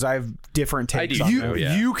 together because I have different takes on them.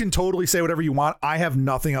 You can totally say whatever you want. I have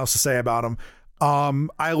nothing else to say about them.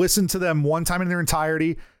 I listened to them one time in their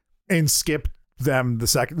entirety and skipped them the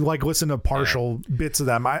second, like listen to partial bits of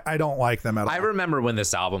them. I don't like them at all. I remember when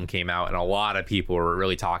this album came out and a lot of people were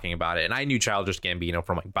really talking about it, and I knew Childish Gambino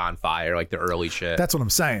from like Bonfire, like the early shit. That's what I'm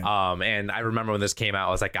saying. And I remember when this came out,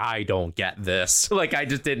 I was like, I don't get this. Like, I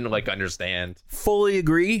just didn't like understand. Fully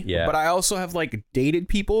agree. Yeah. But I also have like dated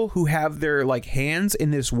people who have their like hands in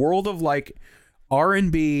this world of like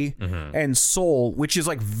R&B and soul, which is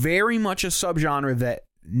like very much a subgenre that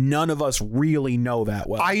none of us really know that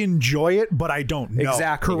well. I enjoy it, but I don't know.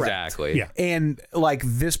 Exactly. Yeah. And like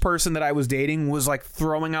this person that I was dating was like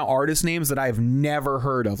throwing out artist names that I've never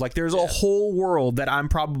heard of. Like there's a whole world that I'm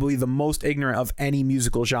probably the most ignorant of any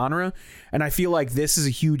musical genre. And I feel like this is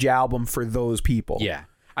a huge album for those people. Yeah.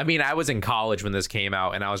 I mean, I was in college when this came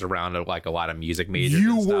out and I was around like a lot of music majors.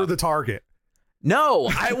 You were the target. No,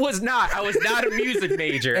 I was not. I was not a music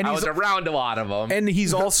major. And I was around a lot of them. And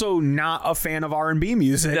he's also not a fan of R&B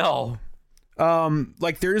music. No.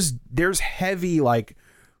 Like there's heavy like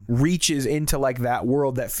reaches into like that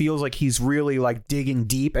world that feels like he's really like digging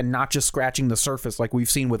deep and not just scratching the surface like we've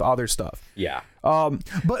seen with other stuff. Yeah.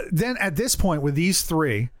 But then at this point with these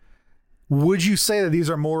 3, would you say that these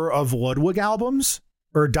are more of Ludwig albums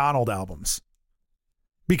or Donald albums?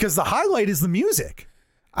 Because the highlight is the music.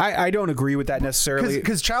 I don't agree with that necessarily.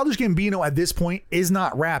 Because Childish Gambino at this point is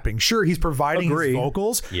not rapping. Sure, he's providing his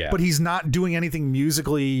vocals, but he's not doing anything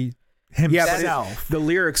musically himself. Yeah, the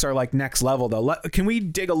lyrics are like next level, though. Can we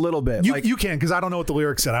dig a little bit? You can, because I don't know what the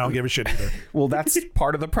lyrics said. I don't give a shit either. Well, that's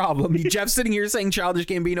part of the problem. Jeff's sitting here saying Childish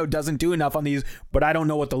Gambino doesn't do enough on these, but I don't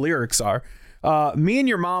know what the lyrics are. Me and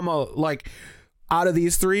Your Mama, like, out of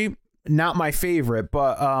these 3, not my favorite,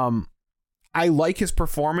 but I like his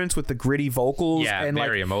performance with the gritty vocals. Yeah, and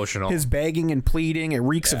very like emotional. His begging and pleading, it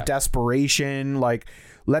reeks of desperation. Like,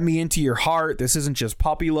 let me into your heart. This isn't just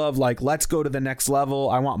puppy love. Like, let's go to the next level.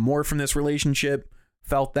 I want more from this relationship.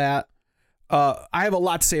 Felt that. I have a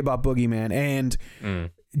lot to say about Boogeyman. And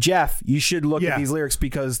Jeff, you should look at these lyrics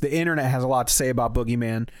because the internet has a lot to say about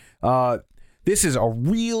Boogeyman. This is a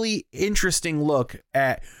really interesting look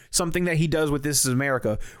at something that he does with This Is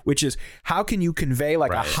America, which is how can you convey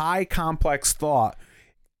like a high complex thought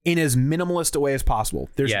in as minimalist a way as possible.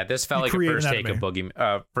 This felt like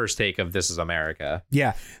a first take of This Is America.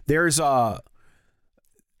 Yeah, there's not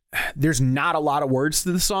a lot of words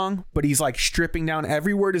to the song, but he's like stripping down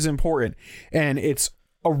every word is important, and it's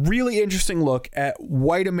a really interesting look at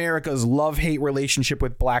white America's love-hate relationship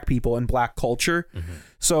with black people and black culture.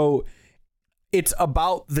 So it's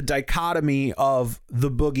about the dichotomy of the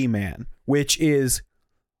boogeyman, which is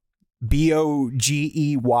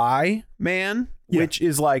B-O-G-E-Y man, which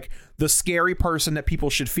is like the scary person that people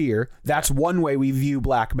should fear. That's one way we view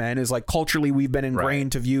black men, is like culturally we've been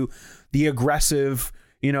ingrained to view the aggressive,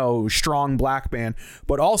 strong black man.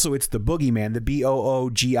 But also it's the boogeyman, the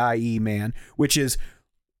B-O-O-G-I-E man, which is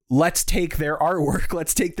let's take their artwork,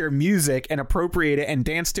 let's take their music and appropriate it and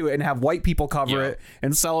dance to it and have white people cover it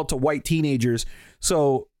and sell it to white teenagers.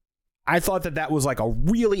 So I thought that was like a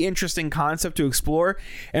really interesting concept to explore.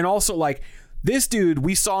 And also like this dude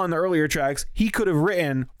we saw in the earlier tracks, he could have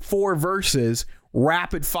written 4 verses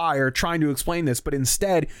rapid fire trying to explain this, but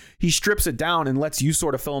instead he strips it down and lets you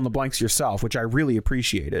sort of fill in the blanks yourself, which I really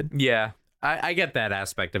appreciated. Yeah, I get that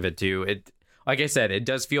aspect of it too. like I said, it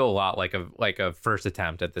does feel a lot like a first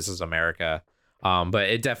attempt at This Is America. But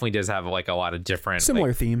it definitely does have like a lot of different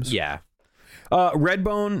Similar themes. Yeah.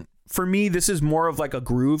 Redbone, for me, this is more of like a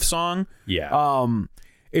groove song. Yeah.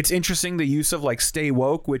 It's interesting the use of like Stay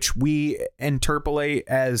Woke, which we interpolate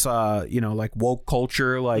as like woke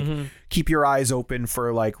culture, like keep your eyes open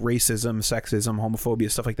for like racism, sexism, homophobia,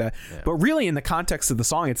 stuff like that. Yeah. But really in the context of the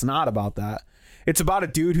song, it's not about that. It's about a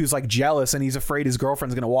dude who's like jealous and he's afraid his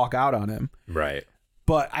girlfriend's going to walk out on him. Right.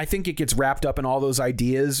 But I think it gets wrapped up in all those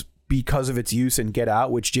ideas because of its use in Get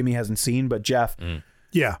Out, which Jimmy hasn't seen, but Jeff.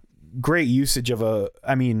 Yeah. Great usage of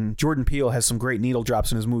Jordan Peele has some great needle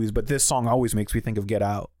drops in his movies, but this song always makes me think of Get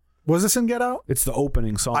Out. Was this in Get Out? It's the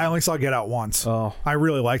opening song. I only saw Get Out once. Oh. I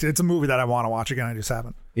really liked it. It's a movie that I want to watch again. I just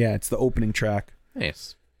haven't. Yeah, it's the opening track.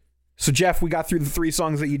 Nice. So, Jeff, we got through the 3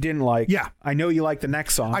 songs that you didn't like. Yeah. I know you like the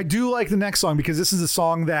next song. I do like the next song because this is a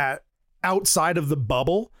song that, outside of the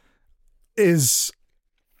bubble, is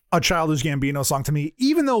a Childish Gambino song to me,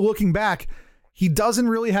 even though looking back, he doesn't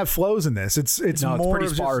really have flows in this. It's more pretty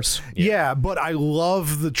of sparse. Yeah, but I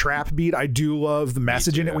love the trap beat. I do love the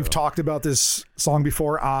message in it. We've talked about this song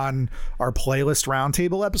before on our playlist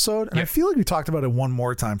roundtable episode, and I feel like we talked about it one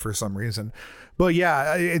more time for some reason. But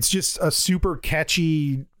yeah, it's just a super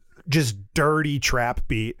catchy, just dirty trap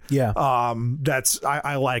beat. Yeah. That's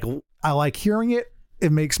I like hearing it.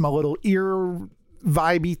 It makes my little ear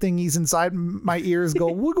vibey thingies inside my ears go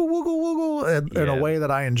wiggle wiggle wiggle in a way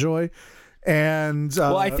that I enjoy. And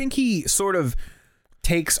well, I think he sort of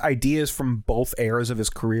takes ideas from both eras of his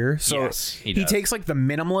career. So yes, he takes like the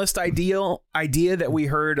minimalist idea that we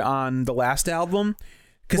heard on the last album.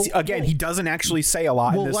 Because again, he doesn't actually say a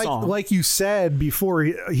lot in this song. Like you said before,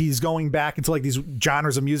 he's going back into like these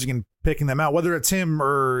genres of music and picking them out, whether it's him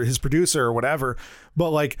or his producer or whatever.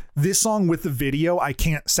 But like this song with the video, I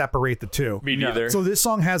can't separate the two. Me neither. So this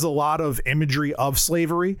song has a lot of imagery of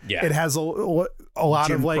slavery. Yeah. It has a lot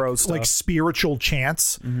Jim of Crow stuff. like spiritual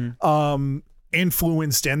chants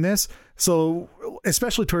influenced in this. So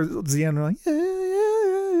especially towards the end, we're like,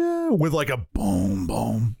 with like a boom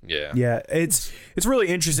boom. Yeah, it's really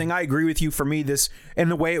interesting. I agree with you. For me, this and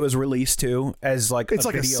the way it was released too, as like it's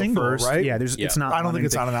like a single, first. right? Yeah, it's not. I don't think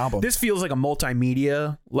it's on an album. This feels like a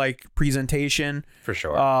multimedia like presentation for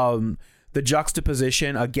sure. The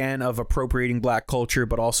juxtaposition again of appropriating black culture,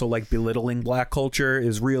 but also like belittling black culture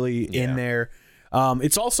is really in there.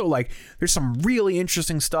 It's also like there's some really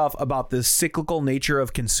interesting stuff about the cyclical nature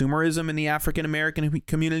of consumerism in the African American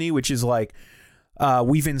community, which is like.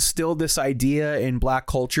 We've instilled this idea in black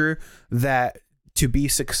culture that to be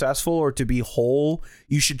successful or to be whole,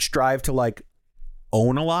 you should strive to like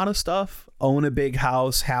own a lot of stuff, own a big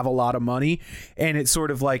house, have a lot of money. And it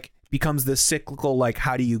sort of like becomes this cyclical, like,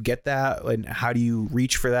 how do you get that? And how do you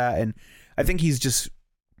reach for that? And I think he's just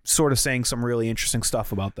sort of saying some really interesting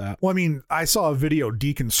stuff about that. Well, I mean, I saw a video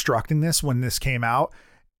deconstructing this when this came out.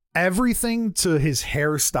 Everything to his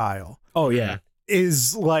hairstyle. Oh, yeah.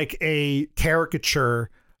 Is like a caricature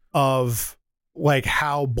of like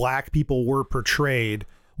how black people were portrayed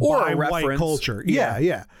by white culture.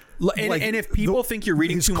 Yeah. And if people think you're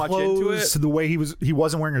reading too much into it, the way he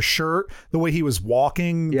wasn't wearing a shirt, the way he was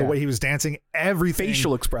walking, the way he was dancing, everything,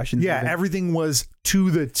 facial expressions, everything was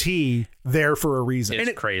to the T there for a reason.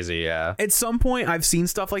 It's crazy. Yeah. At some point, I've seen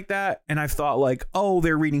stuff like that, and I've thought like, oh,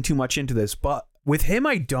 they're reading too much into this, but. With him,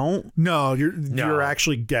 I don't. No, you're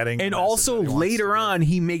actually getting. And also later on,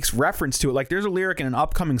 he makes reference to it. Like there's a lyric in an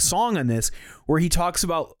upcoming song on this where he talks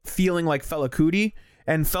about feeling like Fela Kuti.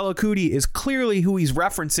 And Fela Kuti is clearly who he's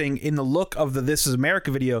referencing in the look of the This Is America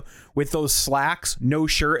video with those slacks, no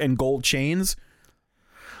shirt, and gold chains.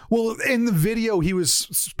 Well, in the video, he was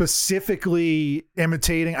specifically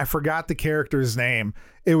imitating, I forgot the character's name.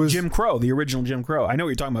 It was Jim Crow, the original Jim Crow. I know what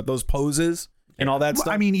you're talking about, those poses. And all that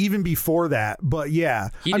stuff. I mean, even before that, but yeah.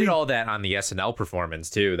 He did all that on the SNL performance,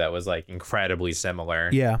 too. That was, like, incredibly similar.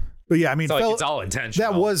 Yeah. But yeah, I mean, so it's all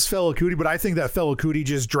intentional. That was Fela Kuti, but I think that Fela Kuti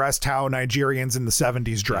just dressed how Nigerians in the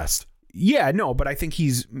 70s dressed. Yeah, no, but I think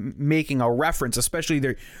he's making a reference, especially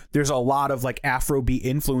there's a lot of, like, Afrobeat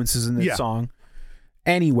influences in this song.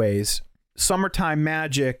 Anyways, Summertime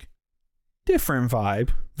Magic, different vibe.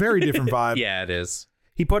 Very different vibe. Yeah, it is.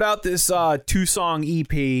 He put out this 2-song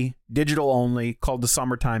EP, digital only, called the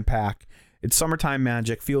Summertime Pack. It's Summertime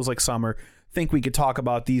Magic, feels like summer. Think we could talk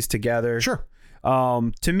about these together. Sure.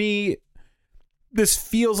 To me, this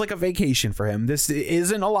feels like a vacation for him. This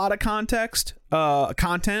isn't a lot of content.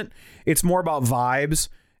 It's more about vibes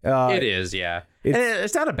It is, yeah.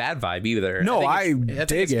 It's not a bad vibe either. No, I think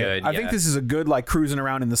dig it's it. good, I think this is a good like cruising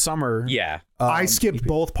around in the summer. Yeah. I skipped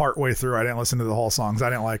both partway through. I didn't listen to the whole songs. I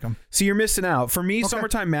didn't like them. So you're missing out. For me,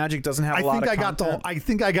 Summertime Magic doesn't have a lot of content. I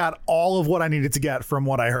think I got all of what I needed to get from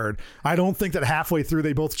what I heard. I don't think that halfway through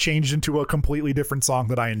they both changed into a completely different song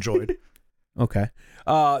that I enjoyed. Okay.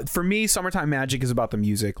 For me, Summertime Magic is about the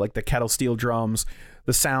music, like the kettle steel drums,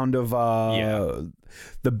 the sound of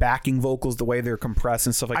the backing vocals, the way they're compressed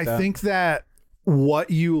and stuff like that. I think that what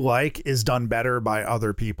you like is done better by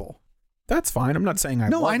other people. That's fine. I'm not saying I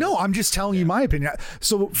know. it. I'm just telling you my opinion.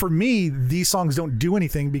 So for me, these songs don't do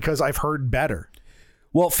anything because I've heard better.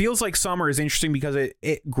 Well, it feels like Summer is interesting because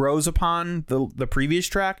it grows upon the previous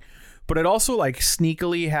track, but it also like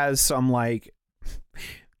sneakily has some like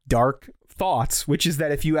dark thoughts, which is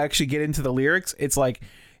that if you actually get into the lyrics, it's like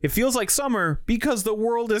it feels like summer because the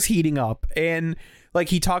world is heating up, and like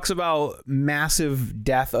he talks about massive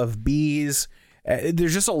death of bees.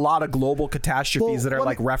 There's just a lot of global catastrophes that are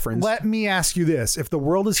like referenced. Let me ask you this. If the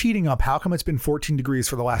world is heating up, how come it's been 14 degrees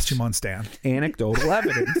for the last 2 months, Dan? Anecdotal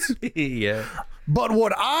evidence. Yeah. But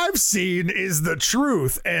what I've seen is the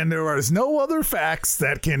truth, and there is no other facts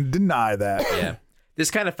that can deny that. Yeah. This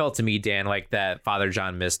kind of felt to me, Dan, like that Father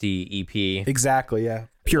John Misty EP. Exactly, yeah.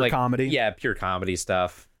 Pure comedy. Yeah, pure comedy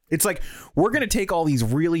stuff. It's like, we're going to take all these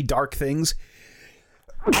really dark things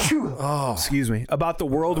excuse me, about the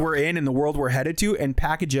world we're in and the world we're headed to, and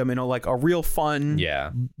package them in a real fun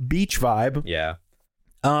beach vibe. Yeah.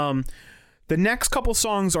 The next couple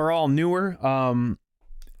songs are all newer.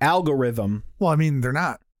 Algorithm. Well, I mean,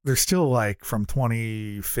 they're still like from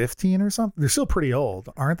 2015 or something. They're still pretty old,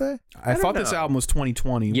 aren't they? I thought this album was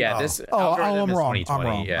 2020. Yeah, I'm wrong.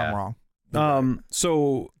 I'm wrong.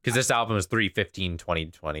 So because this album is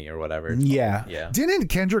 3/15/2020 or whatever. Yeah. Didn't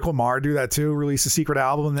Kendrick Lamar do that too? Release a secret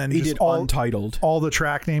album and then he did Untitled. All the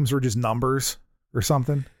track names were just numbers or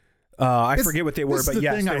something. I forget what they were, but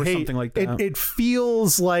yes, there was something like that. It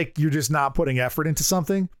feels like you're just not putting effort into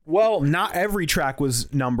something. Well, not every track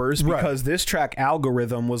was numbers, because this track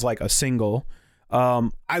Algorithm was like a single.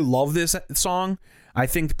 I love this song. I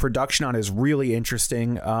think the production on it is really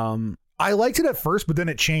interesting. I liked it at first, but then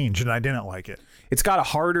it changed and I didn't like it. It's got a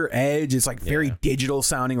harder edge. It's like very digital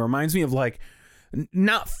sounding. It reminds me of like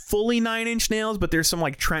not fully 9 Inch Nails, but there's some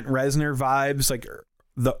like Trent Reznor vibes, like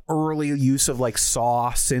the early use of like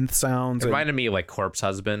saw synth sounds. It reminded me of like Corpse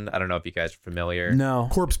Husband. I don't know if you guys are familiar. No.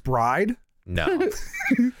 Corpse Bride? No.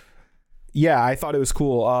 Yeah, I thought it was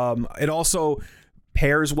cool. It also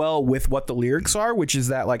pairs well with what the lyrics are, which is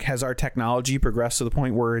that like, has our technology progressed to the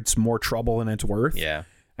point where it's more trouble than it's worth? Yeah.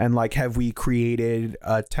 And like, have we created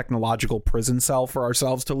a technological prison cell for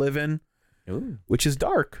ourselves to live in? Ooh. Which is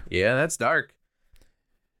dark. Yeah, that's dark.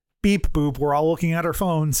 Beep boop. We're all looking at our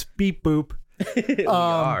phones. Beep boop. We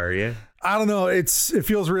are, yeah. I don't know. It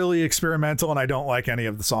feels really experimental, and I don't like any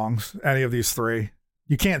of the songs, any of these three.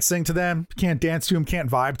 You can't sing to them, can't dance to them, can't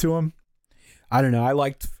vibe to them. I don't know. I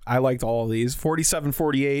liked all of these.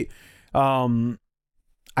 4748.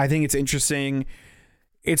 I think it's interesting.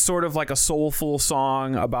 It's sort of like a soulful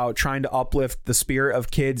song about trying to uplift the spirit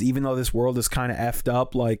of kids, even though this world is kind of effed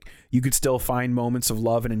up. Like, you could still find moments of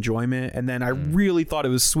love and enjoyment. And then I really thought it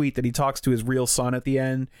was sweet that he talks to his real son at the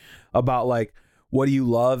end about like, what do you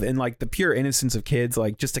love? And like the pure innocence of kids,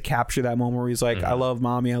 like just to capture that moment where he's like, I love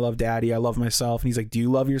mommy, I love daddy, I love myself. And he's like, do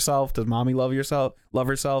you love yourself? Does mommy love herself?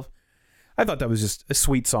 I thought that was just a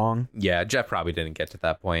sweet song. Yeah, Jeff probably didn't get to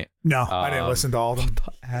that point. No, I didn't listen to all of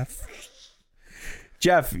them.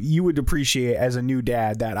 Jeff, you would appreciate as a new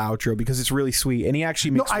dad that outro because it's really sweet, and he actually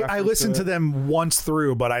makes. I listened to them once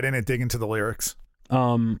through, but I didn't dig into the lyrics.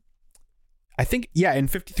 I think in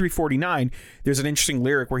 5349, there's an interesting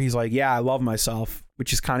lyric where he's like, "Yeah, I love myself,"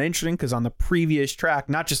 which is kind of interesting because on the previous track,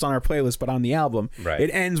 not just on our playlist but on the album, it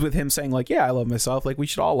ends with him saying like, "Yeah, I love myself." Like we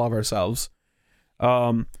should all love ourselves.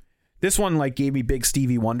 This one like gave me big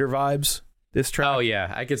Stevie Wonder vibes. This track. Oh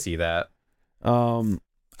yeah, I could see that.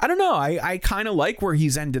 I don't know. I kind of like where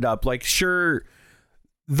he's ended up. Like, sure,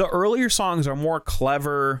 the earlier songs are more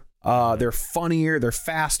clever. They're funnier. They're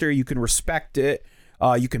faster. You can respect it.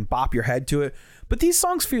 You can bop your head to it. But these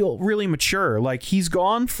songs feel really mature. Like, he's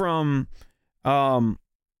gone from, I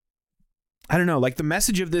don't know. Like, the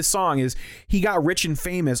message of this song is he got rich and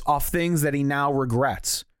famous off things that he now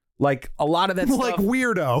regrets. Like, a lot of that stuff. Like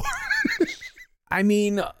Weirdo. I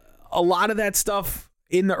mean, a lot of that stuff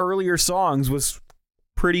in the earlier songs was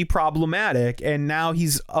pretty problematic, and now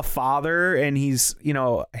he's a father and he's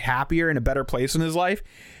happier in a better place in his life,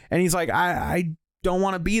 and he's like, I don't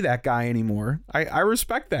want to be that guy anymore. I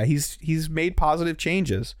respect that he's made positive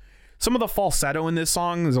changes. Some of the falsetto in this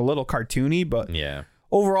song is a little cartoony, but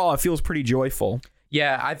overall, it feels pretty joyful.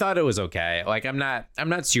 Yeah, I thought it was okay. Like I'm not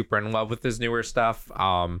super in love with his newer stuff.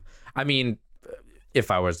 I mean,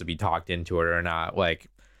 if I was to be talked into it or not, like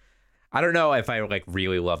I don't know if I like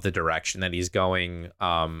really love the direction that he's going.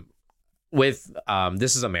 With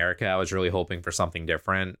This Is America, I was really hoping for something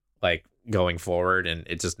different, like going forward, and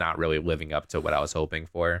it's just not really living up to what I was hoping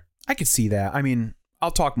for. I could see that. I mean,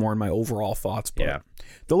 I'll talk more in my overall thoughts, but Yeah.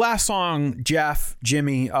 The last song, Jeff,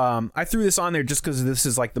 Jimmy, I threw this on there just because this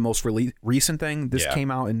is like the most recent thing. This Yeah. came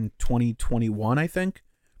out in 2021, I think.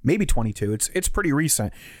 Maybe 22. It's pretty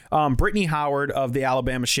recent. Brittany Howard of the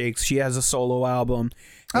Alabama Shakes, she has a solo album.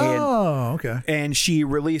 And, Okay. and she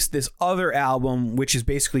released this other album, which is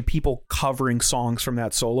basically people covering songs from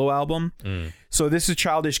that solo album. So this is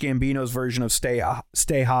Childish Gambino's version of Stay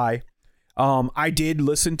High. I did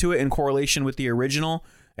listen to it in correlation with the original,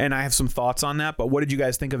 and I have some thoughts on that. But what did you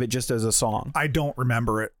guys think of it just as a song? I don't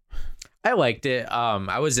remember it. I liked it.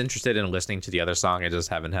 I was interested in listening to the other song. I just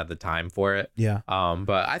haven't had the time for it. Yeah.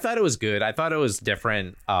 But I thought it was good. I thought it was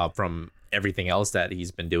different from everything else that he's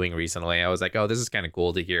been doing recently. I was like, oh, this is kind of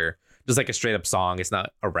cool to hear. Just like a straight up song. It's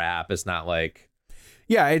not a rap. It's not like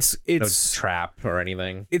Yeah, it's no trap or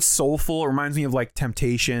anything. it's soulful. It reminds me of like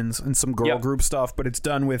Temptations and some girl group stuff, but it's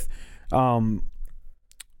done with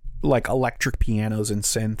like electric pianos and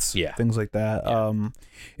synths, things like that.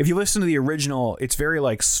 If you listen to the original, it's very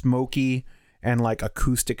like smoky and like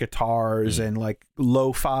acoustic guitars and like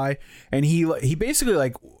lo-fi. And he basically,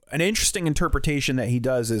 like, an interesting interpretation that he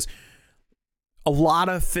does is a lot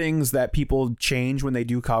of things that people change when they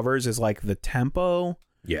do covers is like the tempo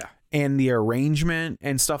and the arrangement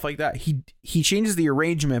and stuff like that. He changes the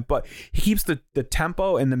arrangement, but he keeps the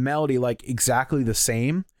tempo and the melody like exactly the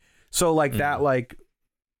same. So like that like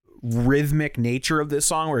rhythmic nature of this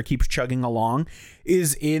song where it keeps chugging along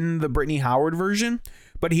is in the Brittany Howard version,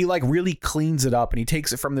 but he like really cleans it up and he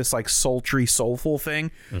takes it from this like sultry, soulful thing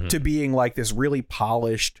to being like this really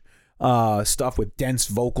polished stuff with dense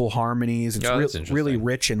vocal harmonies. It's really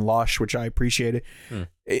rich and lush, which I appreciated.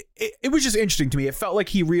 It was just interesting to me. It felt like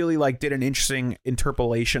he really like did an interesting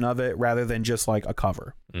interpolation of it rather than just like a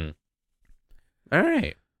cover. All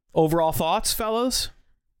right. Overall thoughts, fellows?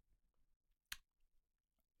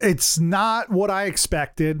 It's not what I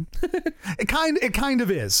expected. It kind of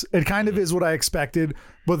is. It kind of is what I expected,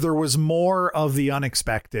 but there was more of the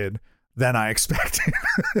unexpected than I expected.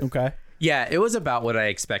 Okay. Yeah, it was about what I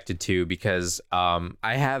expected too, because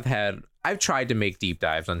I've tried to make deep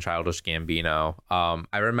dives on Childish Gambino.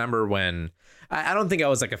 I remember when I don't think I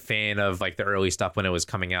was like a fan of like the early stuff when it was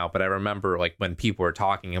coming out, but I remember like when people were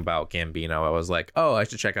talking about Gambino, I was like, oh, I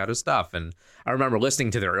should check out his stuff. And I remember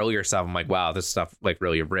listening to their earlier stuff. I'm like, wow, this stuff like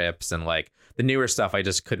really rips. And like the newer stuff I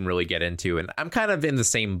just couldn't really get into. And I'm kind of in the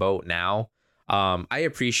same boat now. I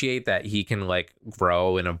appreciate that he can like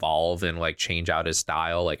grow and evolve and like change out his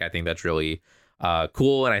style. Like I think that's really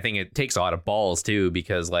cool. And I think it takes a lot of balls too,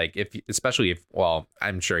 because like especially if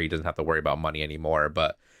I'm sure he doesn't have to worry about money anymore,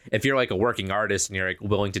 but if you're like a working artist and you're like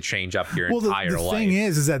willing to change up your entire life. The thing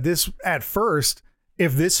is that this at first,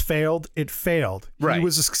 if this failed, it failed. Right. He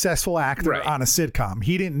was a successful actor on a sitcom.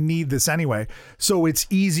 He didn't need this anyway. So it's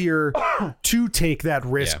easier to take that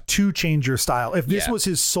risk to change your style. If this was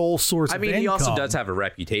his sole source of income. He also does have a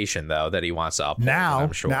reputation though that he wants to uphold. Now,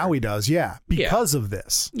 I'm sure. now he does. Yeah. Because of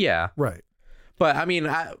this. Yeah. Right. But I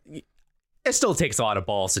mean, it still takes a lot of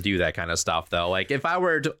balls to do that kind of stuff though. Like if I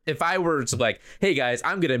were to like, hey guys,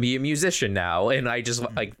 I'm going to be a musician now. And I just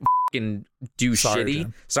like fucking do shitty.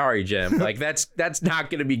 Jim. Sorry, Jim. Like that's not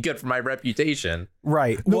going to be good for my reputation.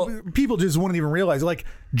 Right. Well, people just wouldn't even realize like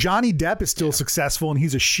Johnny Depp is still successful and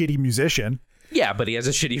he's a shitty musician. Yeah, but he has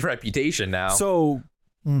a shitty reputation now. So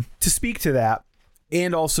to speak to that,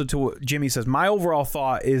 and also to what Jimmy says, my overall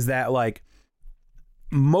thought is that like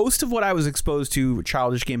most of what I was exposed to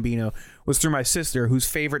Childish Gambino was through my sister, whose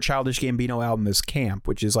favorite Childish Gambino album is Camp,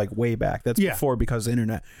 which is like way back. That's before because of the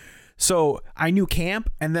internet. So I knew Camp,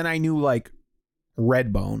 and then I knew like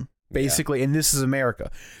Redbone, basically, and This Is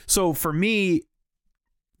America. So for me,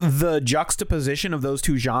 the juxtaposition of those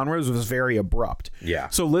two genres was very abrupt. Yeah.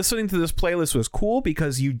 So listening to this playlist was cool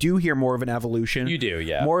because you do hear more of an evolution. You do,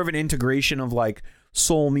 yeah. More of an integration of like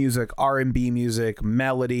soul music, R&B music,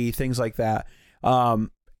 melody, things like that. And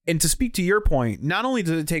to speak to your point, not only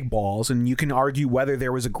does it take balls, and you can argue whether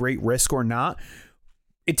there was a great risk or not,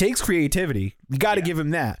 it takes creativity. You got to give him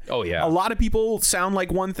that. Oh, yeah. A lot of people sound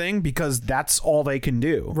like one thing because that's all they can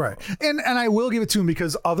do. Right. And I will give it to him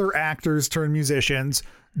because other actors turned musicians.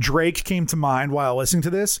 Drake came to mind while listening to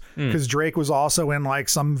this because Drake was also in like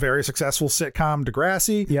some very successful sitcom,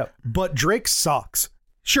 Degrassi. Yep. But Drake sucks.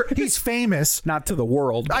 Sure, he's famous. Not to the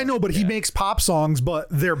world. I know, but he makes pop songs, but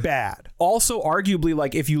they're bad. Also, arguably,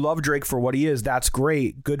 like, if you love Drake for what he is, that's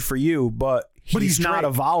great. Good for you. But he's not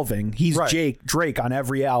Drake. evolving. He's Drake on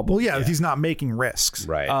every album. Well, yeah, he's not making risks.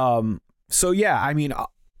 Right. So, yeah, I mean,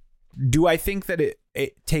 do I think that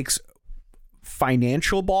it takes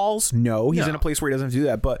financial balls? No, he's in a place where he doesn't have to do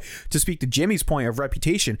that. But to speak to Jimmy's point of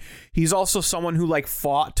reputation, he's also someone who like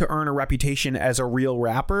fought to earn a reputation as a real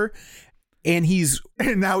rapper. And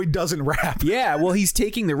now he doesn't rap. Yeah, well, he's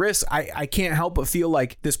taking the risk. I can't help but feel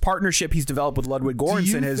like this partnership he's developed with Ludwig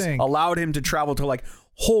Göransson has allowed him to travel to like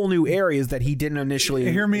whole new areas that he didn't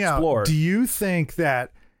initially Hear me explore. out. Do you think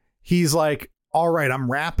that he's like, all right, I'm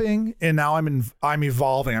rapping and now I'm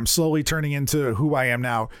evolving. I'm slowly turning into who I am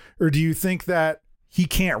now. Or do you think that he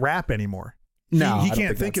can't rap anymore? No, he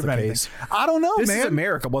can't think of anything. Case. I don't know, This man. Is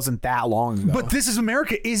America wasn't that long ago. But This Is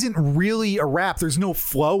America isn't really a rap. There's no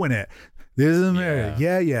flow in it. This is America.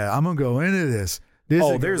 Yeah. I'm gonna go into this.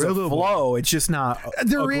 There's a flow. It's just not.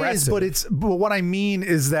 There aggressive. is, but what I mean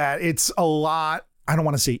is that it's a lot. I don't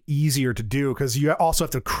want to say easier to do because you also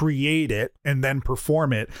have to create it and then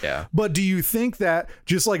perform it. Yeah. But do you think that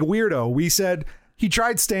just like Weirdo, we said he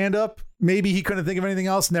tried stand up, maybe he couldn't think of anything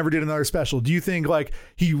else, never did another special. Do you think like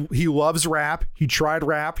he loves rap, he tried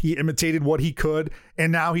rap, he imitated what he could, and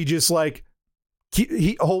now he just like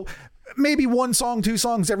maybe one song, two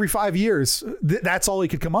songs every 5 years. That's all he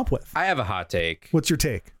could come up with. I have a hot take. What's your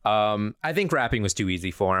take? I think rapping was too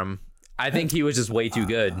easy for him. I think he was just way too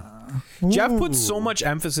good. Jeff puts so much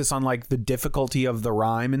emphasis on like the difficulty of the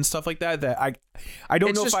rhyme and stuff like that I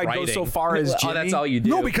don't know if I'd go so far as Jimmy. Oh, that's all you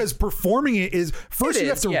do. No, because performing it is first you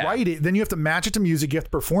have to write it, then you have to match it to music, you have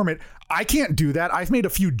to perform it. I can't do that. I've made a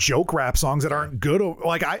few joke rap songs that aren't good.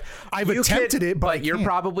 Like I've attempted it, but you're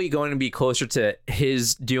probably going to be closer to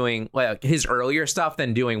his doing like his earlier stuff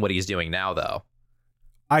than doing what he's doing now, though.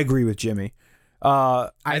 I agree with Jimmy.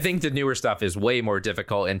 I think the newer stuff is way more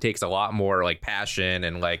difficult and takes a lot more like passion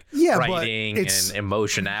and like writing and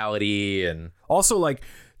emotionality, and also like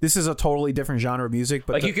this is a totally different genre of music.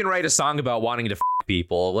 But like you can write a song about wanting to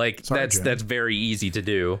people. Like that's very easy to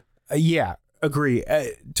do. Yeah, agree.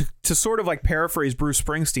 To sort of like paraphrase Bruce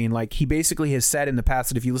Springsteen, like he basically has said in the past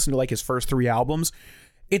that if you listen to like his first 3 albums,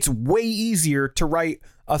 it's way easier to write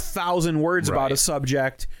 1,000 words about a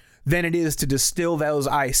subject than it is to distill those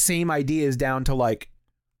same ideas down to like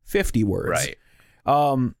 50 words.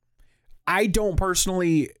 Right. I don't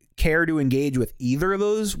personally care to engage with either of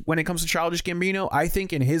those when it comes to Childish Gambino. I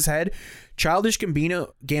think in his head, Childish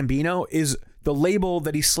Gambino is the label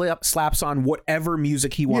that he slaps on whatever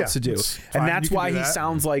music he wants to do. And that's why he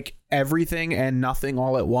sounds like everything and nothing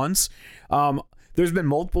all at once. There's been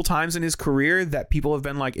multiple times in his career that people have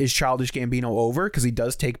been like, is Childish Gambino over? Because he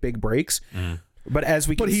does take big breaks. But as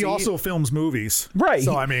we can see, he also films movies, right?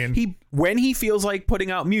 So I mean, when he feels like putting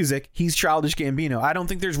out music, he's Childish Gambino. I don't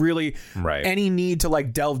think there's really any need to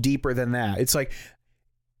like delve deeper than that. It's like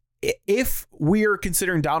if we're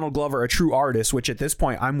considering Donald Glover a true artist, which at this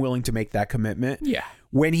point I'm willing to make that commitment. Yeah.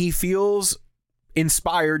 When he feels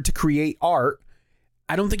inspired to create art,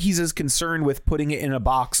 I don't think he's as concerned with putting it in a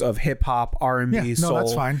box of hip hop, R&B, soul. No,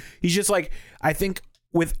 that's fine. He's just like, I think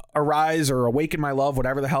with Arise or Awaken My Love,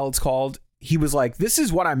 whatever the hell it's called, he was like, this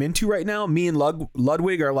is what I'm into right now. Me and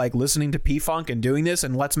Ludwig are like listening to P-Funk and doing this,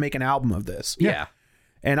 and let's make an album of this. Yeah.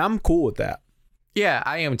 And I'm cool with that. Yeah,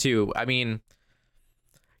 I am too. I mean,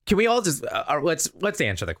 can we all just let's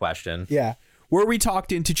answer the question? Yeah. Were we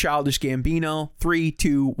talked into Childish Gambino? 3,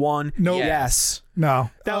 2, 1. No. Yes. No.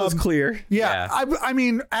 That was clear. Yeah. I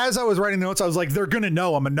mean, as I was writing notes, I was like, they're going to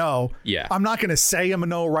know I'm a no. Yeah. I'm not going to say I'm a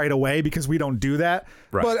no right away because we don't do that.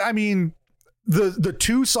 Right. But I mean, the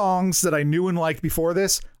 2 songs that I knew and liked before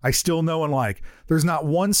this, I still know and like. There's not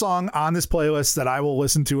one song on this playlist that I will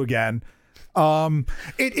listen to again.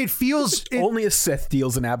 It feels only a Sith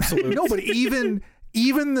deals in absolute. No, but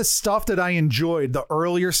even the stuff that I enjoyed, the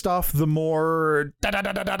earlier stuff, the more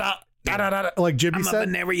like Jimmy said, a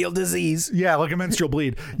venereal disease. Yeah, like a menstrual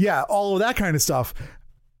bleed. Yeah, all of that kind of stuff.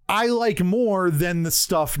 I like more than the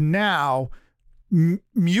stuff now.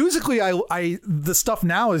 Musically, the stuff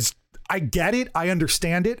now is, I get it, I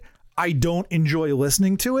understand it. I don't enjoy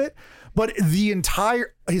listening to it, but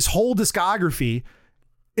his whole discography,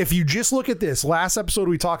 if you just look at this last episode,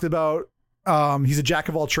 we talked about he's a jack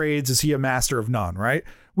of all trades. Is he a master of none? Right?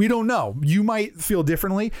 We don't know. You might feel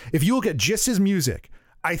differently. If you look at just his music,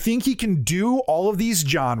 I think he can do all of these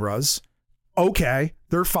genres. Okay,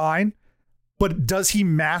 they're fine. But does he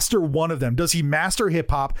master one of them? Does he master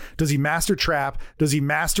hip hop? Does he master trap? Does he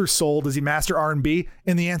master soul? Does he master R&B?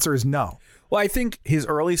 And the answer is no. Well, I think his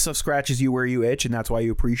early stuff scratches you where you itch, and that's why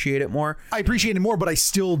you appreciate it more. I appreciate it more, but I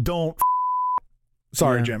still don't.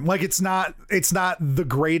 Sorry, Jim. Like it's not the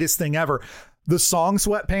greatest thing ever. The song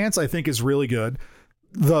Sweatpants, I think, is really good.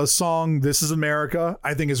 The song This Is America,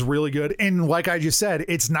 I think, is really good. And like I just said,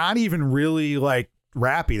 it's not even really like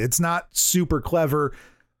rappy. It's not super clever.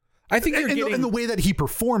 I think you're getting... in the way that he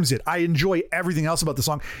performs it, I enjoy everything else about the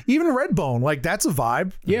song. Even Redbone, like that's a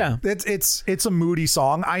vibe. Yeah, it's a moody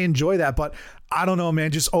song. I enjoy that, but I don't know,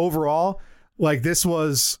 man. Just overall, like this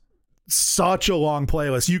was such a long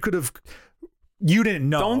playlist. You didn't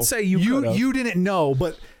know. Don't say you didn't know,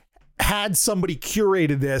 but had somebody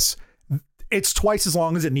curated this, it's twice as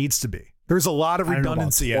long as it needs to be. There's a lot of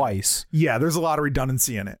redundancy. Twice. Yeah, there's a lot of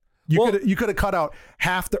redundancy in it. You could have cut out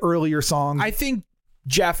half the earlier songs. I think,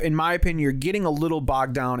 Jeff, in my opinion, you're getting a little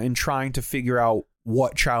bogged down in trying to figure out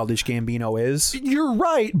what Childish Gambino is. You're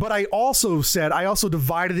right, but I also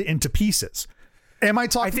divided it into pieces. Am I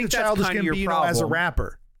talking to Childish Gambino as a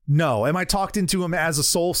rapper? No. Am I talked into him as a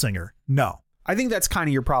soul singer? No. I think that's kind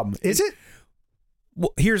of your problem. Is it?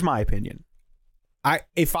 Well, here's my opinion.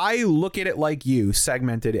 If I look at it like you,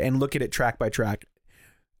 segmented, and look at it track by track,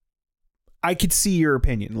 I could see your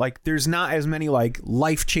opinion. Like, there's not as many like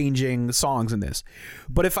life-changing songs in this.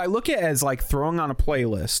 But if I look at it as like throwing on a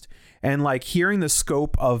playlist and like hearing the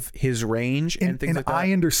scope of his range and things like that,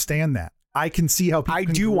 I understand that. I can see how people I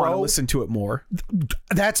do want to listen to it more.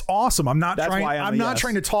 That's awesome. I'm not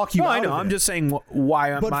trying to talk you out. I know. I'm just saying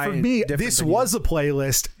why. But for me, this was a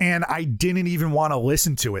playlist, and I didn't even want to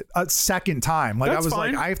listen to it a second time. Like I was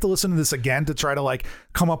like, I have to listen to this again to try to like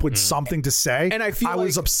come up with something to say. And I feel I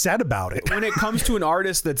was upset about it. When it comes to an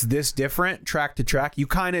artist that's this different, track to track, you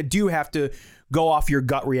kind of do have to go off your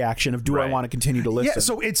gut reaction of I want to continue to listen. Yeah.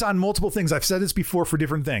 So it's on multiple things. I've said this before for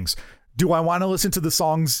different things. Do I want to listen to the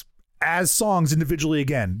songs as songs individually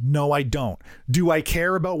again? No, I don't. Do I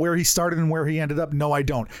care about where he started and where he ended up? No, I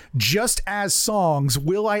don't. Just as songs,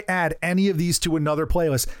 will I add any of these to another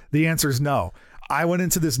playlist? The answer is no. I went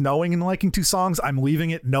into this knowing and liking two songs. I'm leaving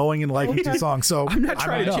it knowing and liking two songs. So I'm not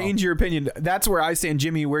trying to change your opinion. That's where I stand.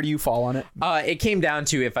 Jimmy, where do you fall on it? It came down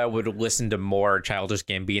to if I would listen to more Childish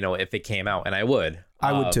Gambino if it came out, and I would.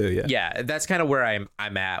 I would too, yeah. Yeah, that's kind of where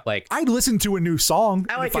I'm at. Like, I'd listen to a new song.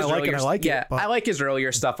 I like I like his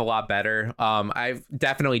earlier stuff a lot better. I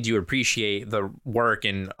definitely do appreciate the work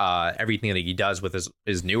and everything that he does with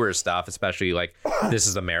his newer stuff, especially like This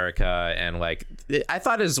Is America, and like I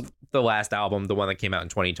thought the last album, the one that came out in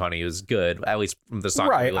 2020, was good, at least from the song.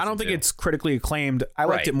 Right. I don't think it's critically acclaimed. I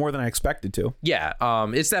liked it more than I expected to. Yeah.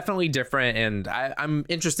 It's definitely different, and I'm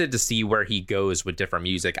interested to see where he goes with different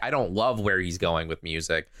music. I don't love where he's going with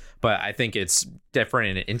music, but I think it's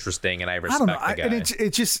different and interesting, and I respect the guy. And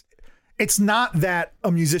it's not that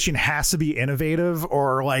a musician has to be innovative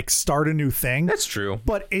or like start a new thing. That's true.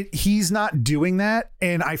 But he's not doing that,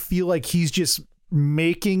 and I feel like he's just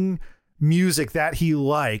making music that he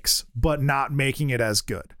likes, but not making it as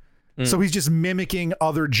good. So he's just mimicking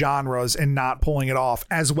other genres and not pulling it off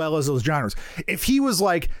as well as those genres. If he was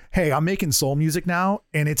like, hey, I'm making soul music now,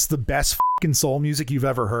 and it's the best fucking soul music you've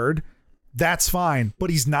ever heard, that's fine. But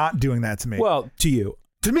he's not doing that to me. Well, to you.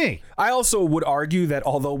 To me. I also would argue that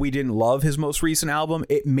although we didn't love his most recent album,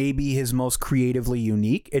 it may be his most creatively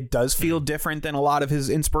unique. It does feel different than a lot of his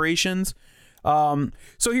inspirations. So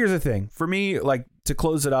here's the thing. For me, like, to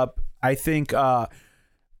close it up, I think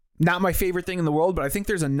not my favorite thing in the world, but I think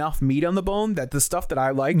there's enough meat on the bone that the stuff that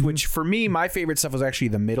I liked, which for me, my favorite stuff was actually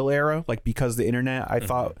the middle era, like Because the Internet, I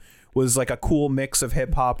thought was like a cool mix of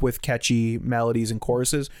hip hop with catchy melodies and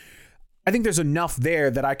choruses. I think there's enough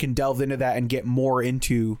there that I can delve into that and get more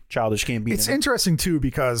into Childish Gambino. It's interesting too,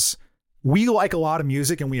 because we like a lot of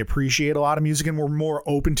music and we appreciate a lot of music, and we're more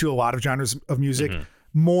open to a lot of genres of music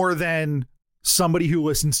more than somebody who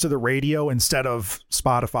listens to the radio instead of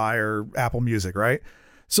Spotify or Apple Music, right?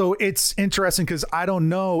 So it's interesting because I don't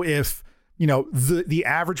know if, you know, the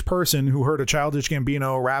average person who heard a Childish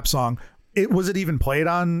Gambino rap song, was it even played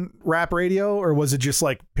on rap radio, or was it just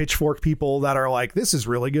like Pitchfork people that are like, this is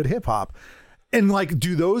really good hip hop? And like,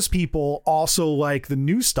 do those people also like the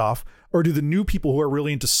new stuff, or do the new people who are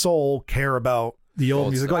really into soul care about the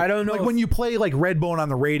old music? Like, I don't know. Like when you play like Redbone on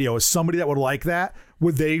the radio, is somebody that would like that,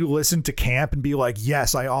 would they listen to Camp and be like,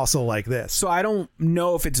 yes, I also like this? So I don't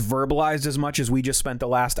know if it's verbalized as much as we just spent the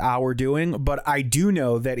last hour doing, but I do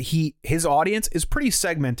know that his audience is pretty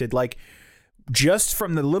segmented. Like, just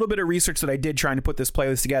from the little bit of research that I did trying to put this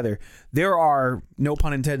playlist together, there are, no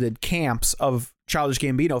pun intended, camps of Childish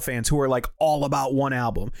Gambino fans who are like all about one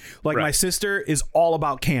album. Like my sister is all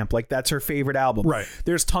about Camp. Like that's her favorite album. Right.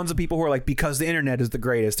 There's tons of people who are like, Because the Internet is the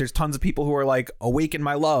greatest. There's tons of people who are like, Awaken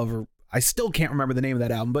My Love, or I still can't remember the name of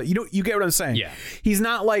that album, but you get what I'm saying. Yeah. He's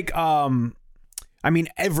not like I mean,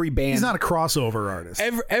 every band. He's not a crossover artist.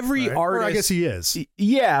 Every right? artist. Or I guess he is.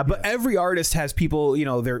 Yeah, but every artist has people,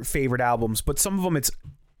 their favorite albums, but some of them it's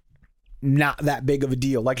not that big of a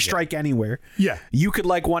deal. Like Strike Anywhere. Yeah. You could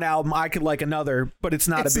like one album, I could like another, but it's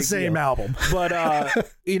not It's a big the same deal. album. But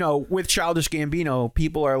with Childish Gambino,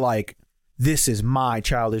 people are like, this is my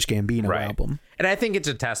Childish Gambino album. And I think it's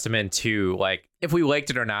a testament to, like, if we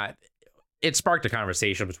liked it or not, it sparked a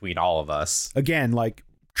conversation between all of us. Again, like,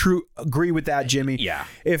 true, agree with that, Jimmy. Yeah.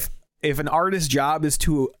 If an artist's job is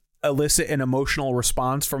to elicit an emotional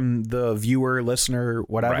response from the viewer, listener,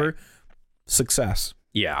 whatever, Right. success.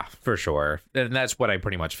 Yeah, for sure. And that's what I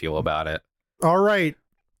pretty much feel about it. All right.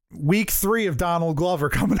 Week 3 of Donald Glover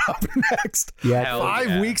coming up next. Yeah. Hell 5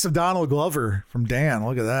 yeah. weeks of Donald Glover from Dan.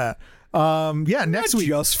 Look at that. Next week.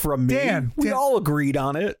 Just from me. Dan, we all agreed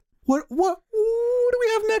on it. What do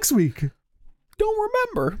we have next week? Don't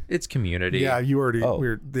remember. It's Community. Yeah, you already.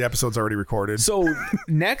 Oh. The episode's already recorded. So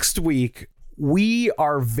next week, we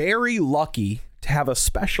are very lucky to have a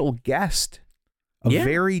special guest. A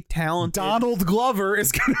very talented Donald Glover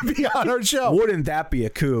is going to be on our show. Wouldn't that be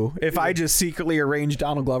a coup if I just secretly arranged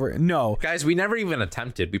Donald Glover? No. Guys, we never even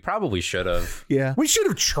attempted. We probably should have. Yeah. We should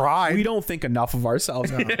have tried. We don't think enough of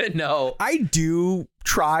ourselves. No. I do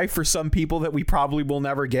try for some people that we probably will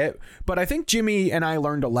never get, but I think Jimmy and I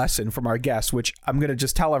learned a lesson from our guest, which I'm going to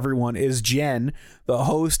just tell everyone is Jen, the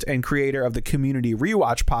host and creator of the Community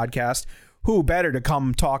Rewatch podcast. Who better to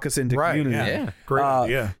come talk us into Community? Yeah. Great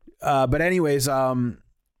idea. But anyways,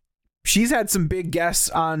 she's had some big guests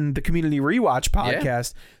on the Community Rewatch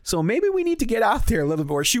podcast, so maybe we need to get out there a little bit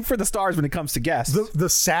more, shoot for the stars when it comes to guests. The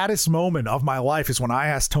saddest moment of my life is when I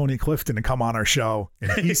asked Tony Clifton to come on our show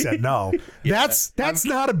and he said no. That's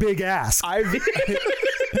not a big ask.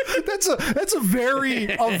 That's a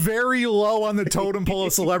very low on the totem pole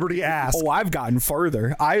of celebrity ask. Oh, I've gotten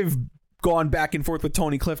further. I've gone back and forth with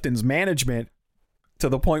Tony Clifton's management to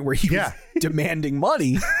the point where he was demanding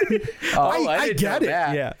money. I get it.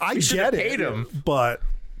 Yeah. I We should get have it. paid him. But,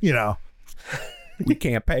 We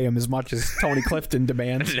can't pay him as much as Tony Clifton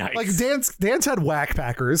demands. Nice. like Dan's had whack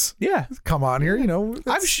packers. Yeah. Come on here,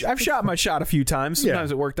 I've shot my shot a few times.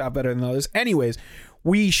 Sometimes it worked out better than others. Anyways,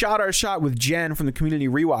 we shot our shot with Jen from the Community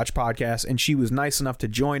Rewatch podcast, and she was nice enough to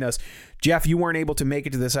join us. Jeff, you weren't able to make it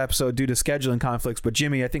to this episode due to scheduling conflicts, but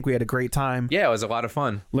Jimmy, I think we had a great time. Yeah, it was a lot of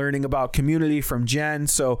fun. Learning about Community from Jen.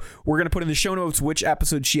 So we're going to put in the show notes which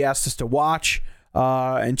episode she asked us to watch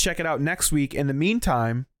and check it out next week. In the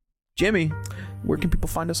meantime, Jimmy, where can people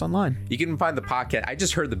find us online? You can find the podcast. I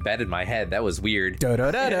just heard the bed in my head. That was weird.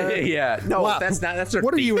 Da-da-da-da. Yeah. No, Wow. that's our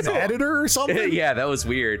What are you, theme an song. editor or something? Yeah, that was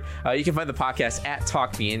weird. You can find the podcast at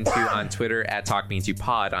Talk Me Into on Twitter, at Talk Me Into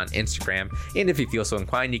Pod on Instagram. And if you feel so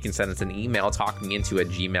inclined, you can send us an email,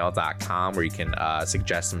 talkmeinto@gmail.com, where you can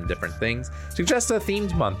suggest some different things. Suggest a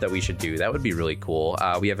themed month that we should do. That would be really cool.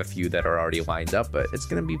 We have a few that are already lined up, but it's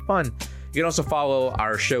going to be fun. You can also follow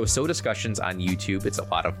our show, So Discussions, on YouTube. It's a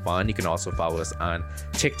lot of fun. You can also follow us on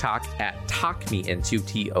TikTok at Talk Me Into,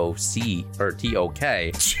 T-O-C, or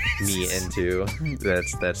T-O-K, Me Into.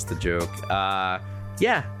 That's the joke.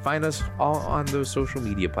 Find us all on those social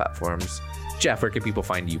media platforms. Jeff, where can people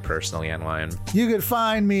find you personally online? You can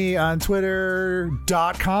find me on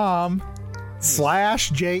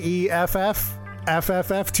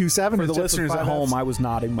twitter.com/JEFFFFF27. For the listeners at home, I was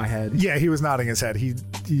nodding my head. Yeah, he was nodding his head.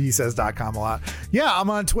 He says .com a lot. Yeah, I'm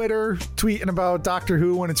on Twitter tweeting about Doctor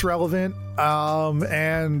Who when it's relevant.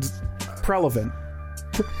 And Prevalent.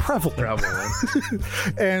 prevalent.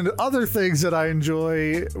 And other things that I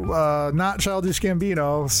enjoy. Not Childish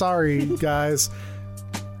Gambino. Sorry, guys.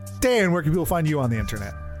 Dan, where can people find you on the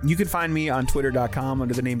internet? You can find me on twitter.com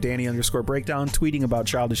under the name Danny_breakdown, tweeting about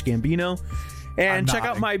Childish Gambino. And check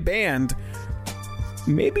out my band.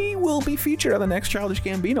 Maybe we'll be featured on the next Childish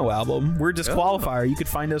Gambino album. We're Disqualifier. You could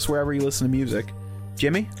find us wherever you listen to music.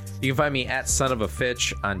 Jimmy? You can find me at Son of a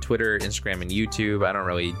Fitch on Twitter, Instagram, and YouTube. I don't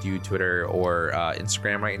really do Twitter or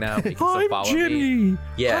Instagram right now. You can still follow me.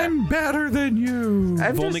 Yeah. I'm better than you.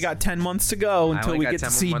 I've only got 10 months to go until only we got get to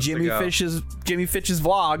 10 see months to Jimmy go. Fish's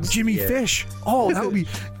vlogs. Jimmy Fish. Oh, that would be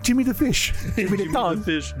Jimmy the Fish. Jimmy the Tongue.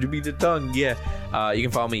 Jimmy the Tongue, yeah. You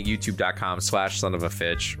can follow me at youtube.com/Son of a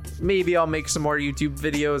Fitch. Maybe I'll make some more YouTube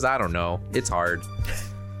videos. I don't know. It's hard.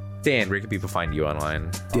 Dan, where can people find you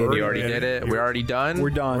online? Dan, You already did it. We're already done.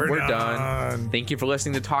 We're done. We're done. Thank you for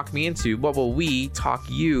listening to Talk Me Into. What will we talk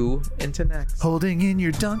you into next? Holding in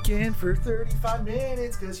your Dunkin' for 35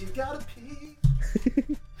 minutes because you gotta pee.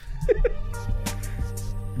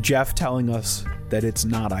 Jeff telling us that it's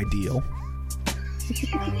not ideal.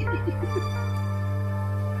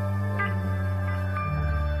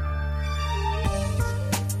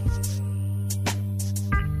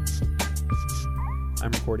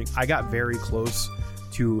 I'm recording. I got very close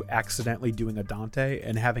to accidentally doing a Dante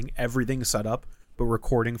and having everything set up, but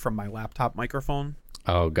recording from my laptop microphone.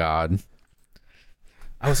 Oh, God.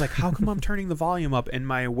 I was like, how come I'm turning the volume up and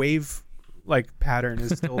my wave pattern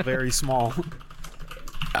is still very small?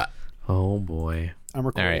 Oh, boy. I'm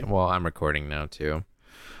recording. All right. Well, I'm recording now, too.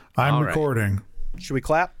 I'm All right. recording. Should we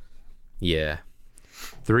clap? Yeah.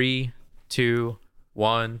 3, 2,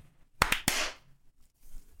 1.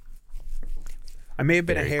 I may have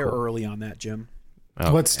been a Very hair cool. early on that, Jim. Okay.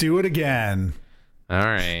 Let's do it again. All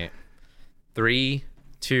right. 3,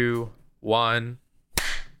 2, 1.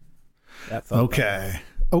 That felt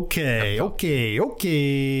Okay.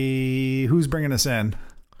 Who's bringing us in?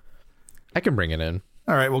 I can bring it in.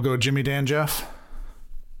 All right, we'll go Jimmy, Dan, Jeff.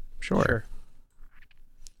 Sure.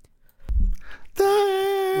 You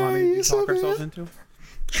want me to talk ourselves into?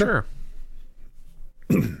 Sure.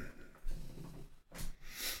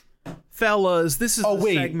 Fellas, this is Oh, the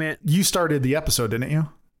wait. segment. You started the episode, didn't you?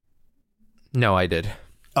 No, I did.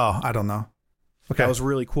 Oh, I don't know. Okay. That was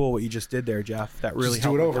really cool what you just did there, Jeff. That really Just do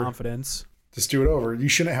helped it my over. confidence. Just do it over. You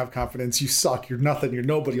shouldn't have confidence. You suck. You're nothing. You're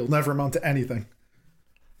nobody. You'll never amount to anything.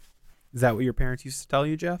 Is that what your parents used to tell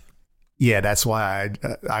you, Jeff? Yeah, that's why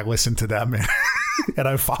I listened to them and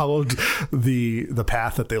I followed the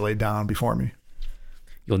path that they laid down before me.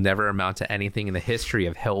 You'll never amount to anything in the history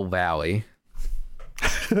of Hill Valley.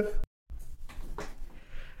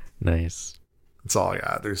 Nice. That's all I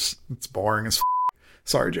got. It's boring as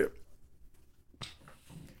Sorry, Jim.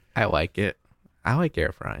 I like it. I like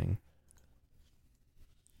air frying.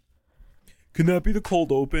 Can that be the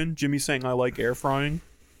cold open? Jimmy saying I like air frying.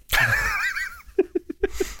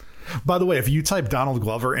 By the way, if you type Donald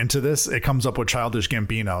Glover into this, it comes up with Childish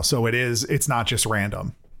Gambino. So it's not just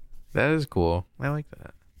random. That is cool. I like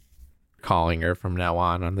that. Calling her from now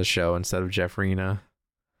on the show instead of Jeffrina.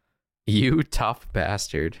 You tough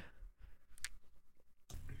bastard.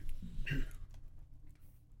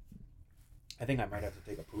 I think I might have to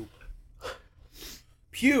take a poop.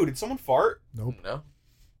 Pew, did someone fart? Nope. No.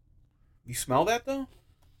 You smell that though?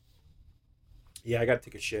 Yeah, I gotta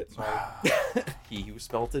take a shit. Sorry. He who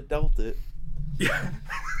smelt it dealt it. Yeah.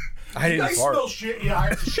 I didn't fart. Shit. Yeah,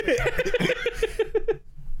 I shit.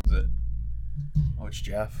 Is it? Oh, it's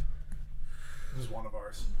Jeff. This is one of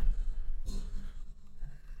ours.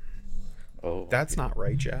 Oh, That's not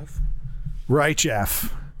right, Jeff. Right,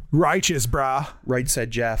 Jeff. Righteous, brah. Right said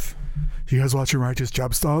Jeff. You guys watching Righteous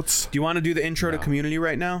Job Starts? Do you want to do the intro to Community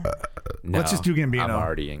right now? no. Let's just do Gambino. I'm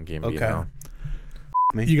already in Gambino.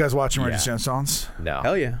 Okay. You guys watching Righteous Job Starts? No.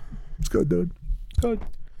 Hell yeah. It's good, dude. Good.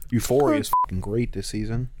 Euphoria is fucking great this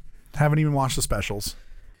season. Haven't even watched the specials.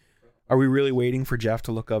 Are we really waiting for Jeff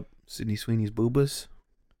to look up Sydney Sweeney's boobas?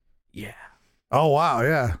 Yeah. Oh, wow.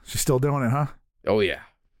 Yeah. She's still doing it, huh? Oh, yeah.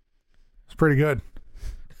 It's pretty good.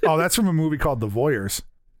 Oh, that's from a movie called The Voyeurs.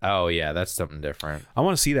 Oh, yeah. That's something different. I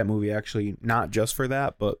want to see that movie actually, not just for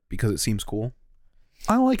that, but because it seems cool.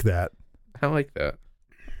 I like that. I like that.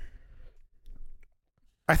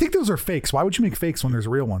 I think those are fakes. Why would you make fakes when there's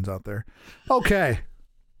real ones out there? Okay.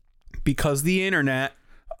 Because the internet.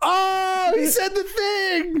 Oh, he said the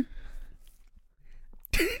thing.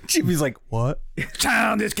 Jimmy's like, what?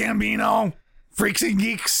 Childish Gambino, Freaks and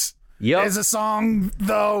Geeks. Yep. Is a song,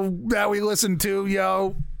 though, that we listened to,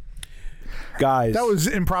 yo. Guys. That was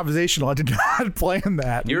improvisational. I did not plan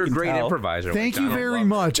that. You're a can great tell. improviser. Thank like you Donald very Glover.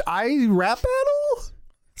 much. I rap battle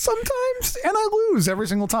sometimes, and I lose every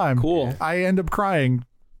single time. Cool. I end up crying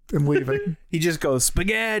and leaving. He just goes,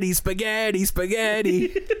 spaghetti, spaghetti,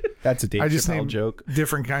 spaghetti. That's a Dave I just Chappelle named joke.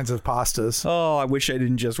 different kinds of pastas. Oh, I wish I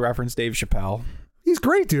didn't just reference Dave Chappelle. He's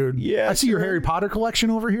great, dude. Yeah, I see your sure. Harry Potter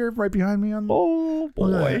collection over here, right behind me. Oh,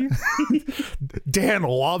 boy. Dan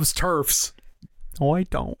loves turfs. Oh, I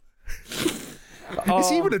don't. Is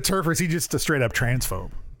he even a turf, or is he just a straight up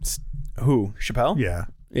transphobe? Who? Chappelle? Yeah.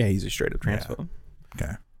 Yeah, he's a straight up transphobe.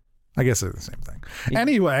 Okay. I guess they're the same thing.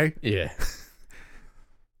 Anyway, Yeah.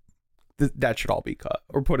 That should all be cut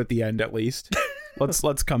or put at the end at least.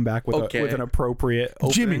 Let's come back with Okay. with an appropriate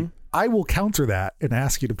opening. Jimmy, I will counter that and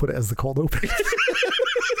ask you to put it as the cold open.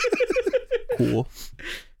 Cool.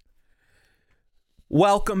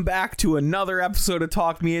 Welcome back to another episode of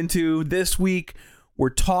Talk Me Into. This week we're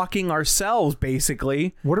talking ourselves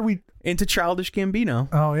basically What are we? into Childish Gambino.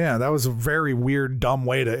 Oh yeah, that was a very weird, dumb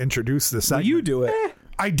way to introduce this Well, segment. you do it.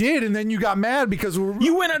 I did, and then you got mad because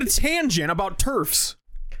You went on a tangent about turfs.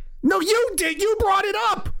 No, you did. You brought it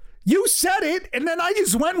up. You said it, and then I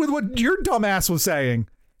just went with what your dumbass was saying.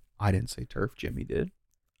 I didn't say turf. Jimmy did.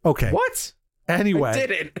 Okay. What? Anyway.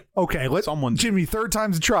 Did it? Okay. Someone did. Jimmy, third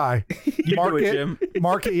time's a try. You do it, Jim.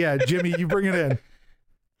 Mark it. Yeah, Jimmy, you bring it in.